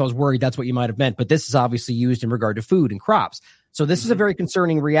thing. So I was worried that's what you might have meant. But this is obviously used in regard to food and crops. So this is a very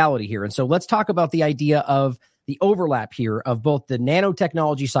concerning reality here. And so let's talk about the idea of the overlap here of both the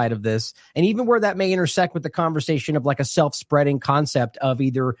nanotechnology side of this, and even where that may intersect with the conversation of like a self-spreading concept of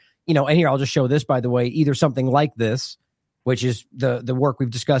either, and here I'll just show this, by the way, either something like this, which is the work we've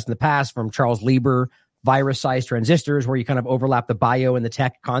discussed in the past from Charles Lieber, virus-sized transistors, where you kind of overlap the bio and the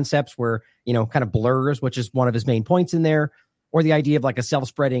tech concepts where, kind of blurs, which is one of his main points in there, or the idea of like a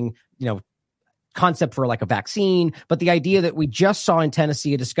self-spreading, concept for like a vaccine. But the idea that we just saw in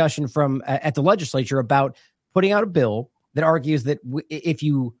Tennessee, a discussion from at the legislature about putting out a bill that argues that if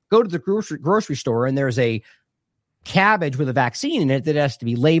you go to the grocery store and there's a cabbage with a vaccine in it, that it has to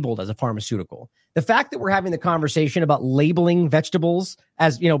be labeled as a pharmaceutical. The fact that we're having the conversation about labeling vegetables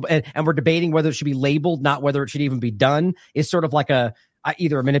as, and we're debating whether it should be labeled, not whether it should even be done, is sort of like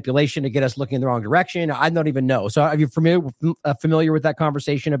either a manipulation to get us looking in the wrong direction. I don't even know. So are you familiar with that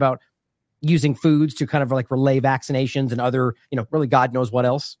conversation about using foods to kind of like relay vaccinations and other, really God knows what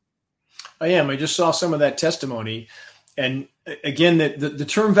else? I am. I just saw some of that testimony. And again, the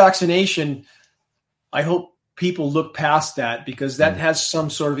term vaccination, I hope people look past that, because that has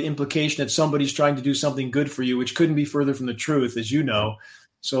some sort of implication that somebody's trying to do something good for you, which couldn't be further from the truth, as you know.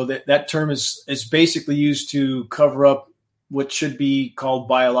 So that term is basically used to cover up what should be called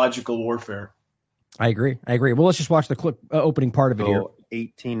biological warfare. I agree. Well, let's just watch the clip opening part of it here.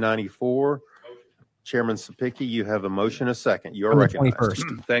 1894. Chairman Sapicki, you have a motion, a second. You are recognized.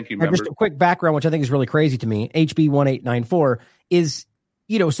 21st. Thank you, member. Just a quick background, which I think is really crazy to me. HB 1894 is,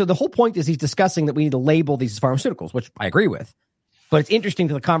 so the whole point is he's discussing that we need to label these as pharmaceuticals, which I agree with. But it's interesting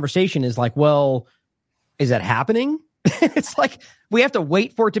to the conversation is like, well, is that happening? It's like we have to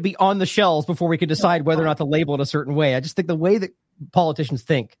wait for it to be on the shelves before we can decide whether or not to label it a certain way. I just think the way that politicians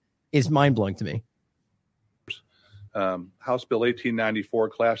think is mind-blowing to me. House Bill 1894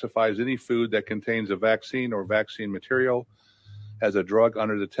 classifies any food that contains a vaccine or vaccine material as a drug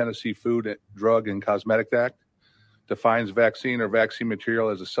under the Tennessee Food, Drug, and Cosmetic Act. Defines vaccine or vaccine material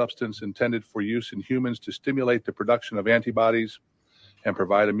as a substance intended for use in humans to stimulate the production of antibodies and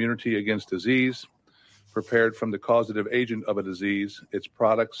provide immunity against disease, prepared from the causative agent of a disease, its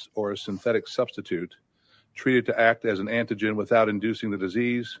products, or a synthetic substitute, treated to act as an antigen without inducing the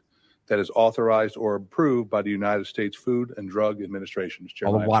disease, that is authorized or approved by the United States Food and Drug Administration.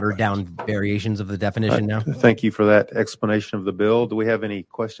 All the watered-down variations of the definition now. Thank you for that explanation of the bill. Do we have any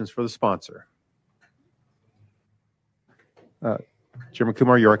questions for the sponsor? Chairman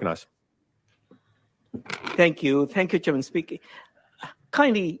Kumar, you're recognized. Thank you. Thank you, Chairman Speaker.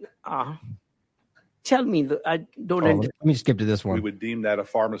 Kindly Tell me, I don't. Let me skip to this one. We would deem that a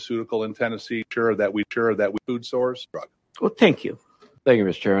pharmaceutical in Tennessee. Sure that we food source drug. Well, thank you. Thank you,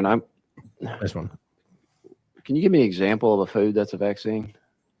 Mr. Chairman. This one. Can you give me an example of a food that's a vaccine?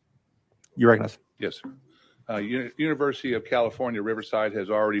 You recognize? Yes, sir. University of California, Riverside has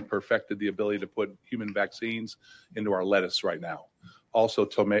already perfected the ability to put human vaccines into our lettuce right now. Also,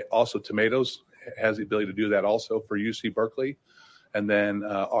 tomatoes has the ability to do that also for UC Berkeley. And then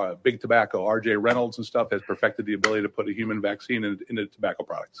Big Tobacco, R.J. Reynolds and stuff has perfected the ability to put a human vaccine into tobacco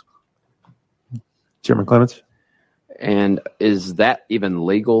products. Chairman Clements? And is that even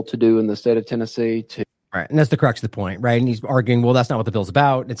legal to do in the state of Tennessee? Right. And that's the crux of the point, right? And he's arguing, well, that's not what the bill's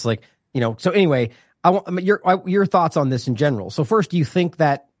about. It's like, so anyway, I want your thoughts on this in general. So first, do you think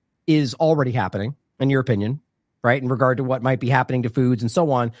that is already happening, in your opinion, right, in regard to what might be happening to foods and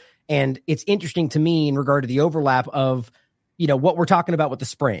so on? And it's interesting to me in regard to the overlap of, what we're talking about with the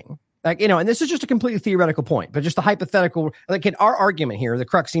spraying. Like, and this is just a completely theoretical point, but just a hypothetical, like in our argument here, the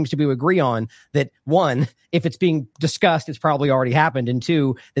crux seems to be to agree on that, one, if it's being discussed, it's probably already happened. And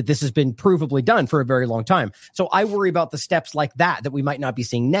two, that this has been provably done for a very long time. So I worry about the steps like that we might not be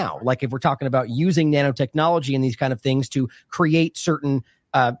seeing now. Like if we're talking about using nanotechnology and these kind of things to create certain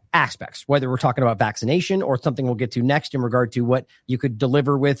aspects, whether we're talking about vaccination or something we'll get to next in regard to what you could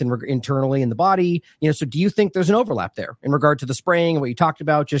deliver with internally in the body. So do you think there's an overlap there in regard to the spraying and what you talked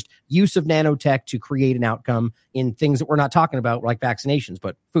about, just use of nanotech to create an outcome in things that we're not talking about like vaccinations,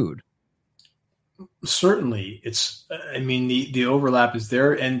 but food? Certainly. The overlap is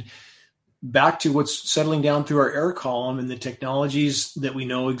there. And back to what's settling down through our air column and the technologies that we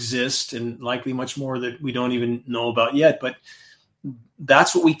know exist and likely much more that we don't even know about yet. But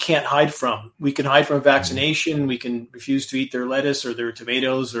that's what we can't hide from. We can hide from vaccination. We can refuse to eat their lettuce or their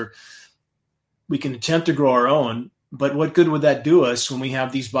tomatoes, or we can attempt to grow our own. But what good would that do us when we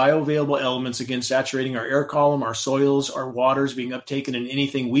have these bioavailable elements, again, saturating our air column, our soils, our waters being uptaken in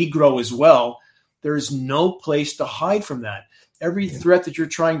anything we grow as well? There is no place to hide from that. Every threat that you're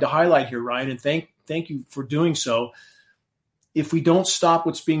trying to highlight here, Ryan, and thank you for doing so. If we don't stop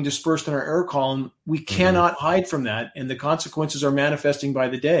what's being dispersed in our air column, we cannot hide from that, and the consequences are manifesting by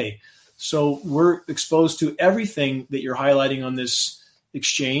the day. So we're exposed to everything that you're highlighting on this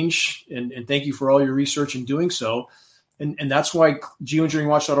exchange, and thank you for all your research in doing so. And that's why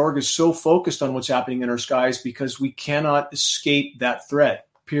geoengineeringwatch.org is so focused on what's happening in our skies, because we cannot escape that threat,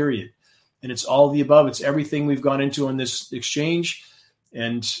 period. And it's all of the above. It's everything we've gone into on this exchange,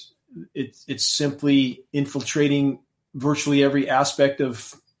 and it's simply infiltrating virtually every aspect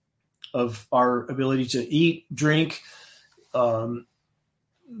of our ability to eat, drink.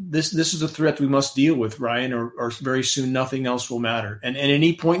 This is a threat we must deal with, Ryan, or very soon nothing else will matter. And at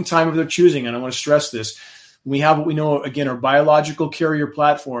any point in time of their choosing, and I want to stress this, we have what we know, again, are biological carrier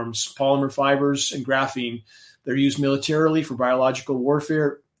platforms, polymer fibers and graphene. They're used militarily for biological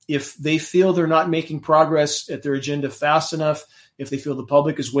warfare. If they feel they're not making progress at their agenda fast enough, if they feel the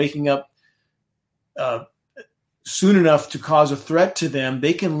public is waking up soon enough to cause a threat to them,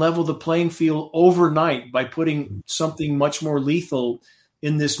 they can level the playing field overnight by putting something much more lethal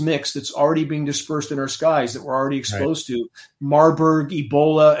in this mix that's already being dispersed in our skies that we're already exposed to. Marburg,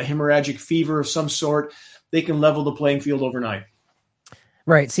 Ebola, a hemorrhagic fever of some sort, they can level the playing field overnight.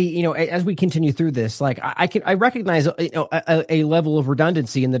 Right. See, as we continue through this, like I recognize a level of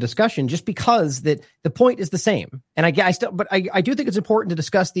redundancy in the discussion, just because that the point is the same. And I do think it's important to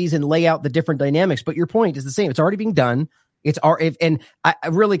discuss these and lay out the different dynamics. But your point is the same. It's already being done. And I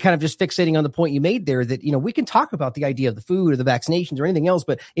really kind of just fixating on the point you made there that, we can talk about the idea of the food or the vaccinations or anything else.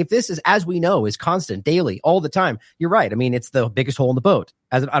 But if this is, as we know, is constant, daily, all the time, you're right. I mean, it's the biggest hole in the boat.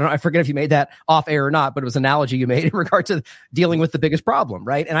 I forget if you made that off air or not, but it was an analogy you made in regard to dealing with the biggest problem.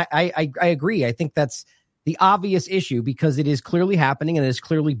 Right. And I agree. I think that's the obvious issue, because it is clearly happening and it is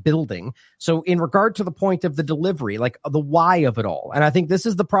clearly building. So in regard to the point of the delivery, like the why of it all. And I think this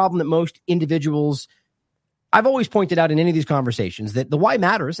is the problem that most individuals, I've always pointed out in any of these conversations, that the why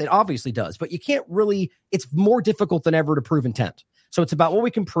matters. It obviously does, but you can't really, it's more difficult than ever to prove intent. So it's about what we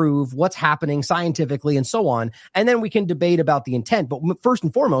can prove, what's happening scientifically and so on. And then we can debate about the intent. But first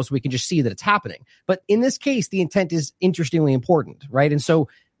and foremost, we can just see that it's happening. But in this case, the intent is interestingly important, right? And so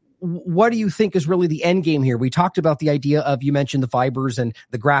what do you think is really the end game here? We talked about the idea of, you mentioned the fibers and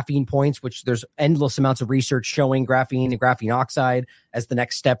the graphene points, which there's endless amounts of research showing graphene and graphene oxide as the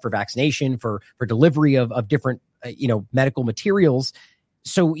next step for vaccination, for delivery of different, medical materials.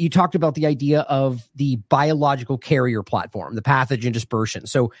 So you talked about the idea of the biological carrier platform, the pathogen dispersion.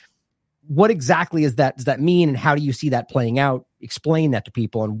 So what exactly does that mean, and how do you see that playing out? Explain that to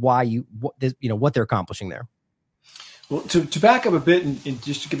people and why what they're accomplishing there. Well, to back up a bit and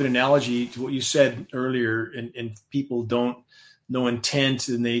just to give an analogy to what you said earlier, and people don't know intent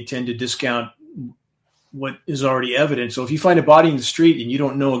and they tend to discount what is already evident. So if you find a body in the street and you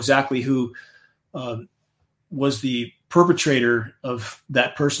don't know exactly who was the perpetrator of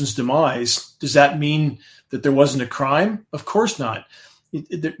that person's demise, does that mean that there wasn't a crime? Of course not.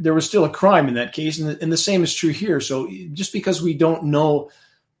 There was still a crime in that case, and the same is true here. So just because we don't know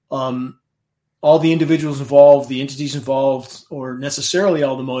all the individuals involved, the entities involved, or necessarily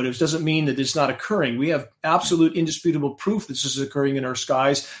all the motives, doesn't mean that it's not occurring. We have absolute indisputable proof that this is occurring in our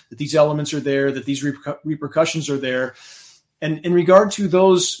skies, that these elements are there, that these repercussions are there. And in regard to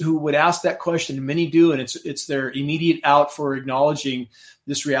those who would ask that question, and many do, and it's their immediate out for acknowledging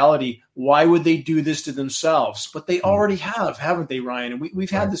this reality, why would they do this to themselves? But they already have, haven't they, Ryan? And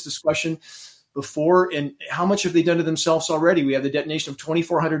we've had this discussion before, and how much have they done to themselves already? We have the detonation of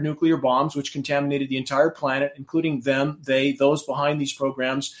 2,400 nuclear bombs, which contaminated the entire planet, including them, they, those behind these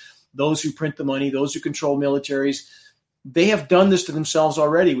programs, those who print the money, those who control militaries. They have done this to themselves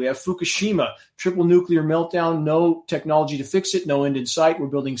already. We have Fukushima, triple nuclear meltdown, no technology to fix it, no end in sight. We're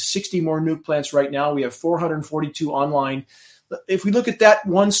building 60 more nuke plants right now. We have 442 online. If we look at that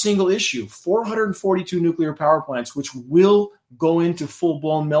one single issue, 442 nuclear power plants, which will go into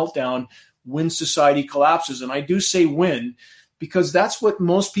full-blown meltdown when society collapses. And I do say when, because that's what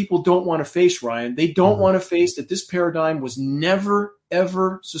most people don't want to face, Ryan. They don't want to face that this paradigm was never,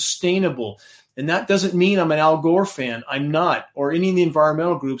 ever sustainable. And that doesn't mean I'm an Al Gore fan. I'm not, or any of the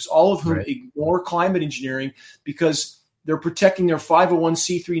environmental groups, all of whom ignore climate engineering because they're protecting their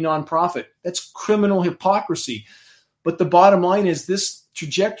 501c3 nonprofit. That's criminal hypocrisy. But the bottom line is this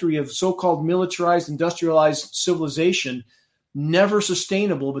trajectory of so-called militarized, industrialized civilization, never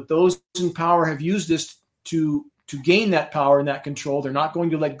sustainable, but those in power have used this to gain that power and that control. They're not going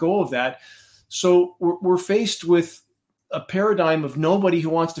to let go of that. So we're faced with a paradigm of nobody who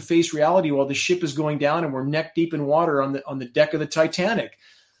wants to face reality while the ship is going down and we're neck deep in water on the deck of the Titanic.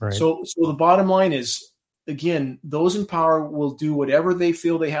 Right. So the bottom line is, again, those in power will do whatever they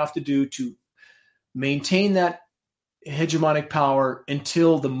feel they have to do to maintain that hegemonic power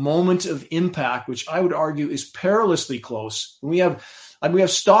until the moment of impact, which I would argue is perilously close. We have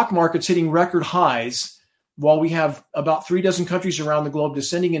stock markets hitting record highs while we have about 36 countries around the globe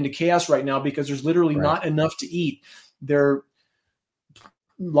descending into chaos right now because there's literally not enough to eat. Their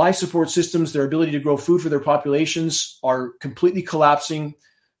life support systems, their ability to grow food for their populations are completely collapsing.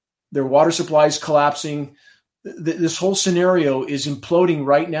 Their water supply is collapsing. This whole scenario is imploding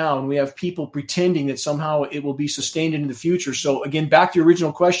right now, and we have people pretending that somehow it will be sustained into the future. So again, back to your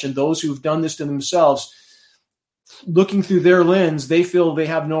original question, those who've done this to themselves, looking through their lens, they feel they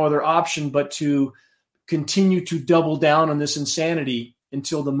have no other option but to continue to double down on this insanity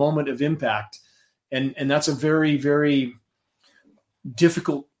until the moment of impact. And that's a very, very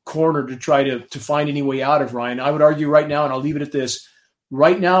difficult corner to try to find any way out of, Ryan. I would argue right now, and I'll leave it at this,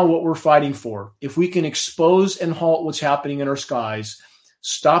 right now what we're fighting for, if we can expose and halt what's happening in our skies,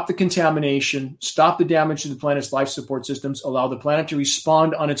 stop the contamination, stop the damage to the planet's life support systems, allow the planet to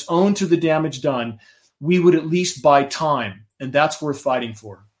respond on its own to the damage done, we would at least buy time. And that's worth fighting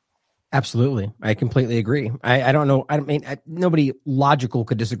for. Absolutely. I completely agree. I don't know. I mean, nobody logical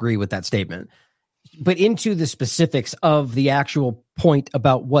could disagree with that statement. But into the specifics of the actual point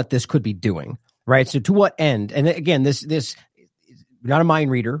about what this could be doing, right? So to what end? And again, this not a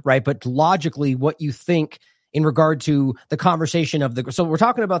mind reader, right? But logically, what you think in regard to the conversation of so we're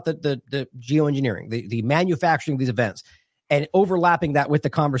talking about the geoengineering, the manufacturing of these events, and overlapping that with the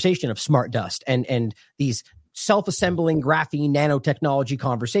conversation of smart dust and these self-assembling graphene nanotechnology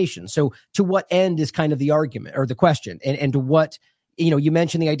conversations. So to what end is kind of the argument or the question, and to what, you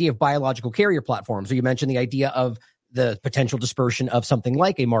mentioned the idea of biological carrier platforms, or you mentioned the idea of the potential dispersion of something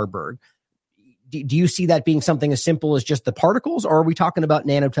like a Marburg. Do you see that being something as simple as just the particles, or are we talking about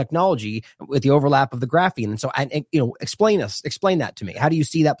nanotechnology with the overlap of the graphene? And so, explain that to me. How do you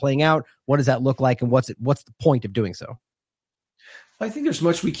see that playing out? What does that look like? And what's the point of doing so? I think there's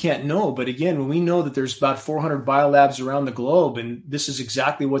much we can't know. But again, when we know that there's about 400 biolabs around the globe, and this is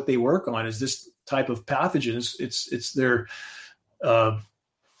exactly what they work on, is this type of pathogens. It's their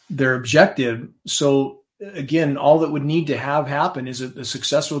objective. So again, all that would need to have happen is a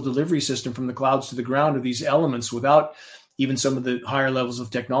successful delivery system from the clouds to the ground of these elements without even some of the higher levels of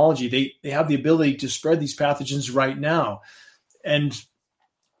technology. They have the ability to spread these pathogens right now. And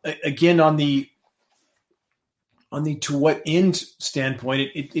again, on the to what end standpoint,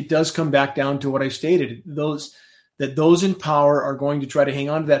 it does come back down to what I stated. Those in power are going to try to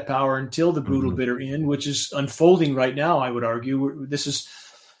hang on to that power until the brutal bitter end, which is unfolding right now, I would argue. This is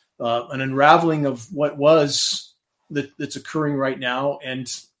an unraveling of what was that's occurring right now.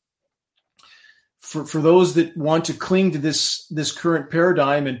 And for those that want to cling to this current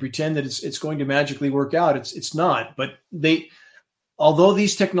paradigm and pretend that it's going to magically work out, it's not. But although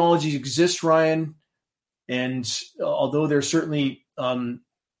these technologies exist, Ryan, and although they're certainly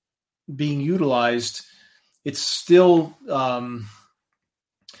being utilized, it's still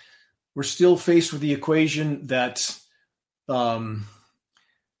we're still faced with the equation that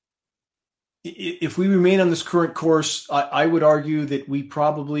if we remain on this current course, I would argue that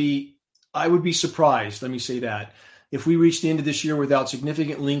I would be surprised, let me say that, if we reach the end of this year without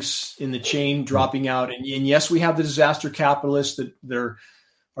significant links in the chain dropping out. And yes, we have the disaster capitalists that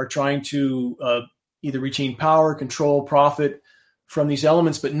are trying to either retain power, control, profit from these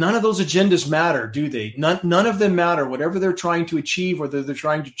elements, but none of those agendas matter, do they? None of them matter. Whatever they're trying to achieve, whether they're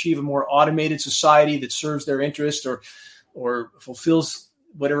trying to achieve a more automated society that serves their interest or fulfills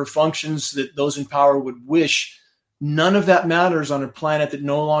whatever functions that those in power would wish, none of that matters on a planet that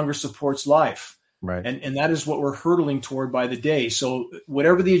no longer supports life. Right. And that is what we're hurtling toward by the day. So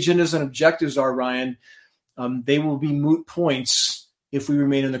whatever the agendas and objectives are, Ryan, they will be moot points if we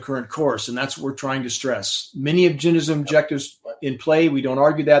remain in the current course. And that's what we're trying to stress. Many agendas and objectives in play. We don't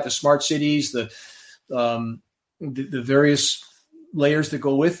argue that. The smart cities, the various layers that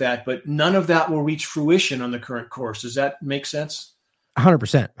go with that, but none of that will reach fruition on the current course. Does that make sense?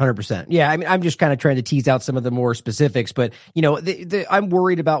 100%. Yeah. I mean, I'm just kind of trying to tease out some of the more specifics, but I'm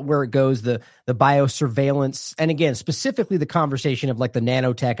worried about where it goes, the biosurveillance. And again, specifically the conversation of like the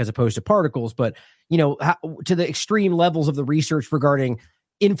nanotech as opposed to particles, but to the extreme levels of the research regarding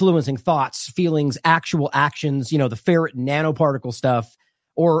influencing thoughts, feelings, actual actions, the ferret nanoparticle stuff,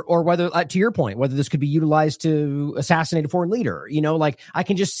 or whether, to your point, whether this could be utilized to assassinate a foreign leader, I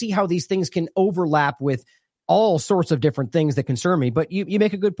can just see how these things can overlap with all sorts of different things that concern me. But you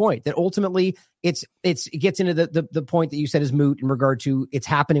make a good point that ultimately it gets into the point that you said is moot in regard to it's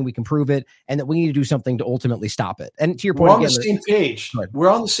happening, we can prove it, and that we need to do something to ultimately stop it. And to your point, we're on the same page. We're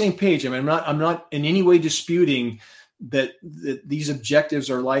on the same page. I mean, I'm not in any way disputing that these objectives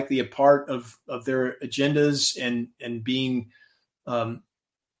are likely a part of their agendas and being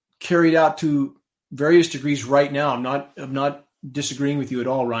carried out to various degrees right now. I'm not disagreeing with you at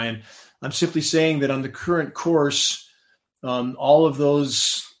all, Ryan. I'm simply saying that on the current course, all of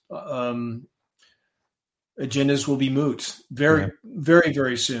those agendas will be moot very,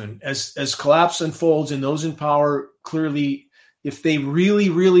 very soon. As collapse unfolds and those in power clearly, if they really,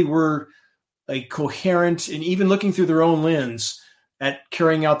 really were a coherent and even looking through their own lens at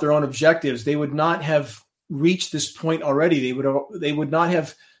carrying out their own objectives, they would not have reached this point already. They would not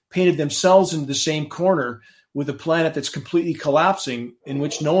have painted themselves into the same corner with a planet that's completely collapsing in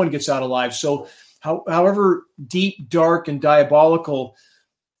which no one gets out alive. So however deep, dark, and diabolical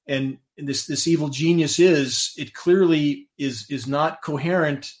and this evil genius is, it clearly is not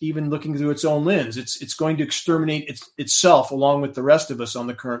coherent even looking through its own lens. It's going to exterminate itself along with the rest of us on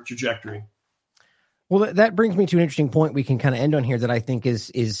the current trajectory. Well, that brings me to an interesting point we can kind of end on here that I think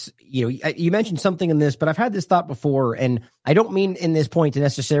is you mentioned something in this, but I've had this thought before, and I don't mean in this point to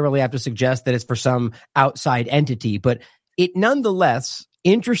necessarily have to suggest that it's for some outside entity, but it nonetheless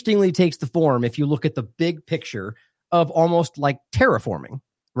interestingly takes the form, if you look at the big picture, of almost like terraforming,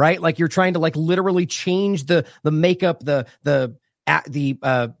 right? Like you're trying to like literally change the makeup, the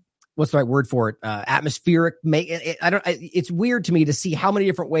what's the right word for it? Atmospheric. It's weird to me to see how many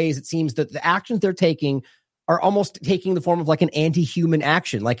different ways it seems that the actions they're taking are almost taking the form of like an anti-human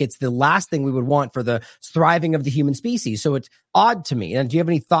action. Like it's the last thing we would want for the thriving of the human species. So it's odd to me. And do you have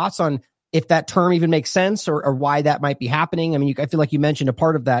any thoughts on if that term even makes sense or why that might be happening? I mean, I feel like you mentioned a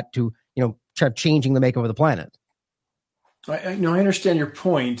part of that to, try changing the makeup of the planet. I understand your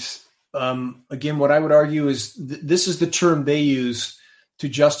point. Again, what I would argue is this is the term they use to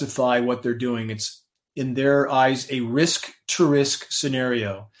justify what they're doing. It's, in their eyes, a risk-to-risk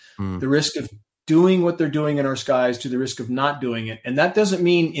scenario. The risk of doing what they're doing in our skies to the risk of not doing it. And that doesn't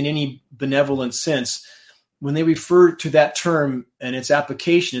mean in any benevolent sense. When they refer to that term and its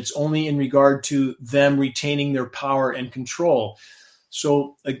application, it's only in regard to them retaining their power and control.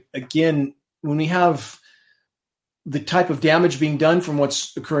 So again, when we have the type of damage being done from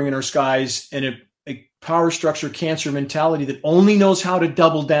what's occurring in our skies and a power structure cancer mentality that only knows how to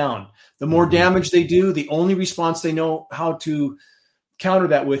double down. The more damage they do, the only response they know how to counter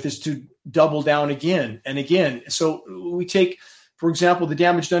that with is to double down again and again. So we take, for example, the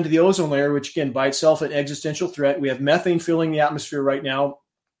damage done to the ozone layer, which again, by itself, an existential threat. We have methane filling the atmosphere right now,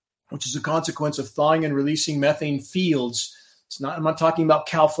 which is a consequence of thawing and releasing methane fields. I'm not talking about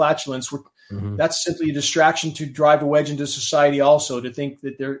cow flatulence. That's simply a distraction to drive a wedge into society also, to think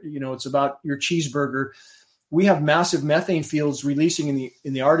that it's about your cheeseburger we have massive methane fields releasing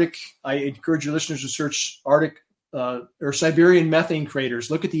in the Arctic. I encourage your listeners to search Arctic or Siberian methane craters.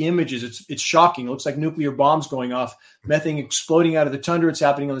 Look at the images. It's shocking. It looks like nuclear bombs going off, methane exploding out of the tundra. It's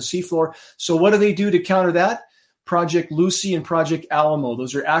happening on the seafloor. So what do they do to counter that? Project Lucy and Project Alamo.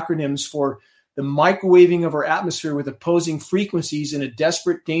 Those are acronyms for the microwaving of our atmosphere with opposing frequencies in a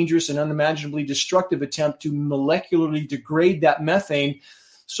desperate, dangerous, and unimaginably destructive attempt to molecularly degrade that methane.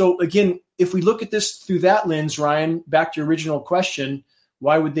 So again, if we look at this through that lens, Ryan, back to your original question,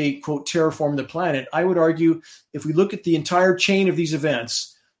 why would they, quote, terraform the planet? I would argue if we look at the entire chain of these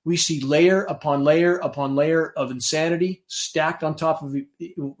events, we see layer upon layer upon layer of insanity stacked on top of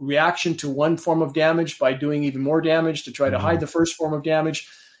reaction to one form of damage by doing even more damage to try to hide the first form of damage.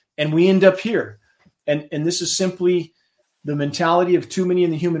 And we end up here. And this is simply the mentality of too many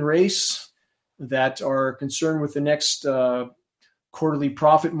in the human race that are concerned with the next quarterly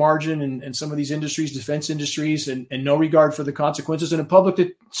profit margin and some of these industries, defense industries, and no regard for the consequences, and a public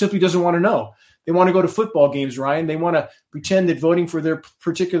that simply doesn't want to know. They want to go to football games, Ryan. They want to pretend that voting for their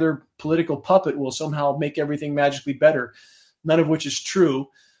particular political puppet will somehow make everything magically better, none of which is true.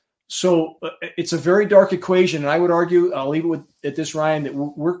 So it's a very dark equation. And I would argue, I'll leave it at this, Ryan, that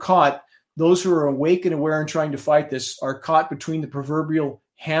we're caught, those who are awake and aware and trying to fight this are caught between the proverbial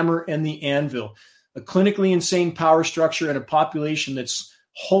hammer and the anvil, a clinically insane power structure and a population that's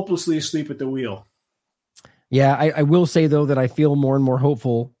hopelessly asleep at the wheel. Yeah, I will say, though, that I feel more and more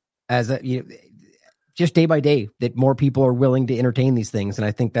hopeful as just day by day that more people are willing to entertain these things. And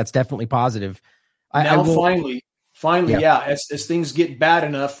I think that's definitely positive. Finally, as things get bad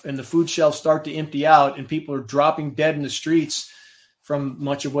enough and the food shelves start to empty out and people are dropping dead in the streets from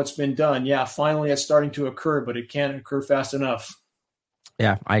much of what's been done. Yeah, finally it's starting to occur, but it can't occur fast enough.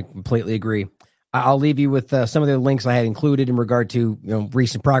 Yeah, I completely agree. I'll leave you with some of the links I had included in regard to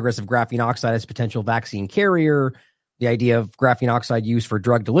recent progress of graphene oxide as potential vaccine carrier, the idea of graphene oxide use for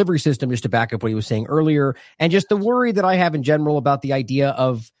drug delivery system, just to back up what he was saying earlier, and just the worry that I have in general about the idea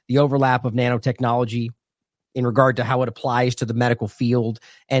of the overlap of nanotechnology in regard to how it applies to the medical field,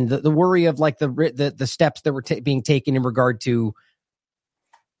 and the worry of like the steps that were being taken in regard to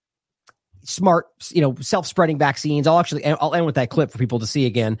smart, self-spreading vaccines. I'll end with that clip for people to see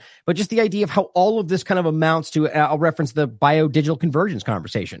again, but just the idea of how all of this kind of amounts to, I'll reference the biodigital convergence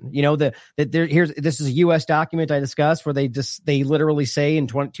conversation. This is a U.S. document I discussed where they literally say in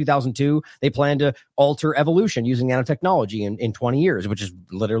 2002, they plan to alter evolution using nanotechnology in 20 years, which is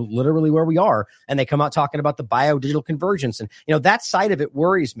literally where we are. And they come out talking about the biodigital convergence. And, that side of it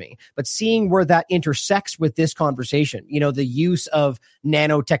worries me, but seeing where that intersects with this conversation, the use of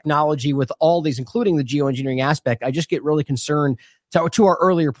nanotechnology with all these, including the geoengineering aspect, I just get really concerned to our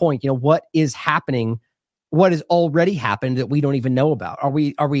earlier point, what is happening, what has already happened that we don't even know about? Are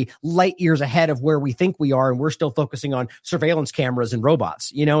we light years ahead of where we think we are, and we're still focusing on surveillance cameras and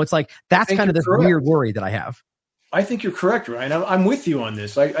robots? It's like, that's kind of this weird worry that I have. I think you're correct, Ryan. I'm with you on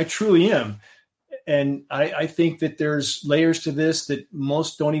this. I truly am. And I think that there's layers to this that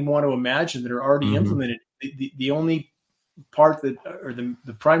most don't even want to imagine that are already implemented. The only part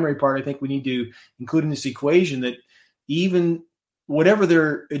the primary part I think we need to include in this equation, that even whatever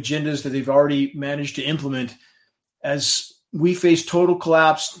their agendas that they've already managed to implement, as we face total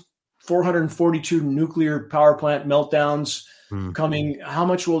collapse, 442 nuclear power plant meltdowns coming, how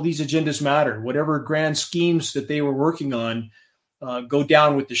much will these agendas matter? Whatever grand schemes that they were working on go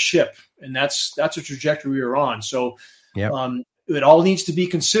down with the ship. And that's a trajectory we are on. So it all needs to be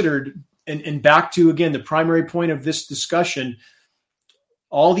considered. And back to, again, the primary point of this discussion,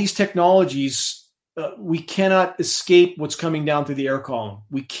 all these technologies, we cannot escape what's coming down through the air column.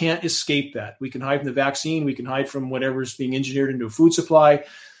 We can't escape that. We can hide from the vaccine. We can hide from whatever's being engineered into a food supply.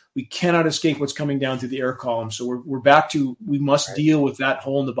 We cannot escape what's coming down through the air column. So we're back to, we must deal with that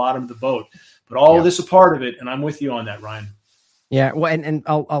hole in the bottom of the boat. But all of this a part of it, and I'm with you on that, Ryan. Yeah, well, and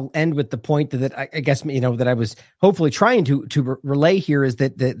I'll end with the point that I guess that I was hopefully trying to relay here, is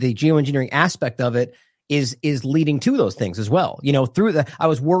that the geoengineering aspect of it is leading to those things as well. I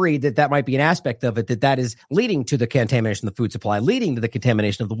was worried that might be an aspect of it that is leading to the contamination of the food supply, leading to the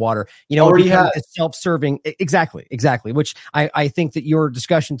contamination of the water. Already has. Self-serving. Exactly. Which I think that your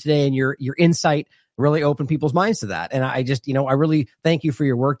discussion today and your insight really opened people's minds to that. And I just, I really thank you for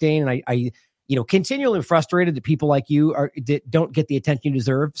your work, Dane. And I continually frustrated that people like you don't get the attention you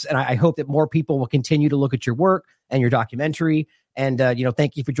deserve. And I hope that more people will continue to look at your work and your documentary. And,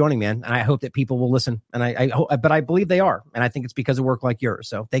 thank you for joining, man. And I hope that people will listen. And but I believe they are. And I think it's because of work like yours.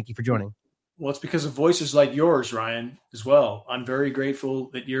 So thank you for joining. Well, it's because of voices like yours, Ryan, as well. I'm very grateful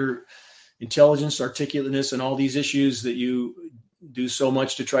that your intelligence, articulateness, and all these issues that you do so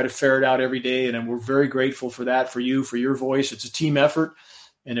much to try to ferret out every day. And we're very grateful for that, for you, for your voice. It's a team effort.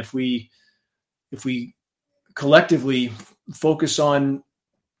 And if we collectively focus on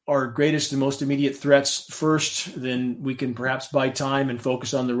our greatest and most immediate threats first, then we can perhaps buy time and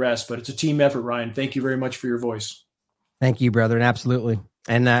focus on the rest. But it's a team effort, Ryan. Thank you very much for your voice. Thank you, brethren. Absolutely.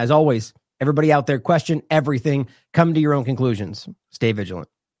 And as always, everybody out there, question everything. Come to your own conclusions. Stay vigilant.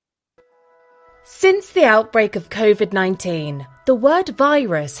 Since the outbreak of COVID-19, the word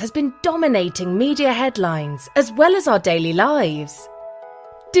virus has been dominating media headlines as well as our daily lives.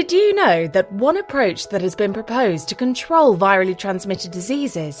 Did you know that one approach that has been proposed to control virally transmitted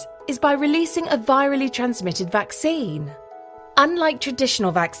diseases is by releasing a virally transmitted vaccine? Unlike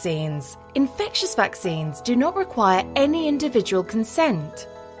traditional vaccines, infectious vaccines do not require any individual consent.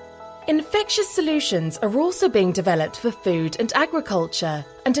 Infectious solutions are also being developed for food and agriculture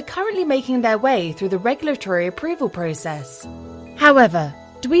and are currently making their way through the regulatory approval process. However,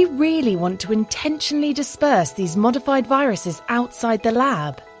 do we really want to intentionally disperse these modified viruses outside the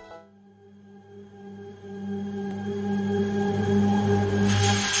lab?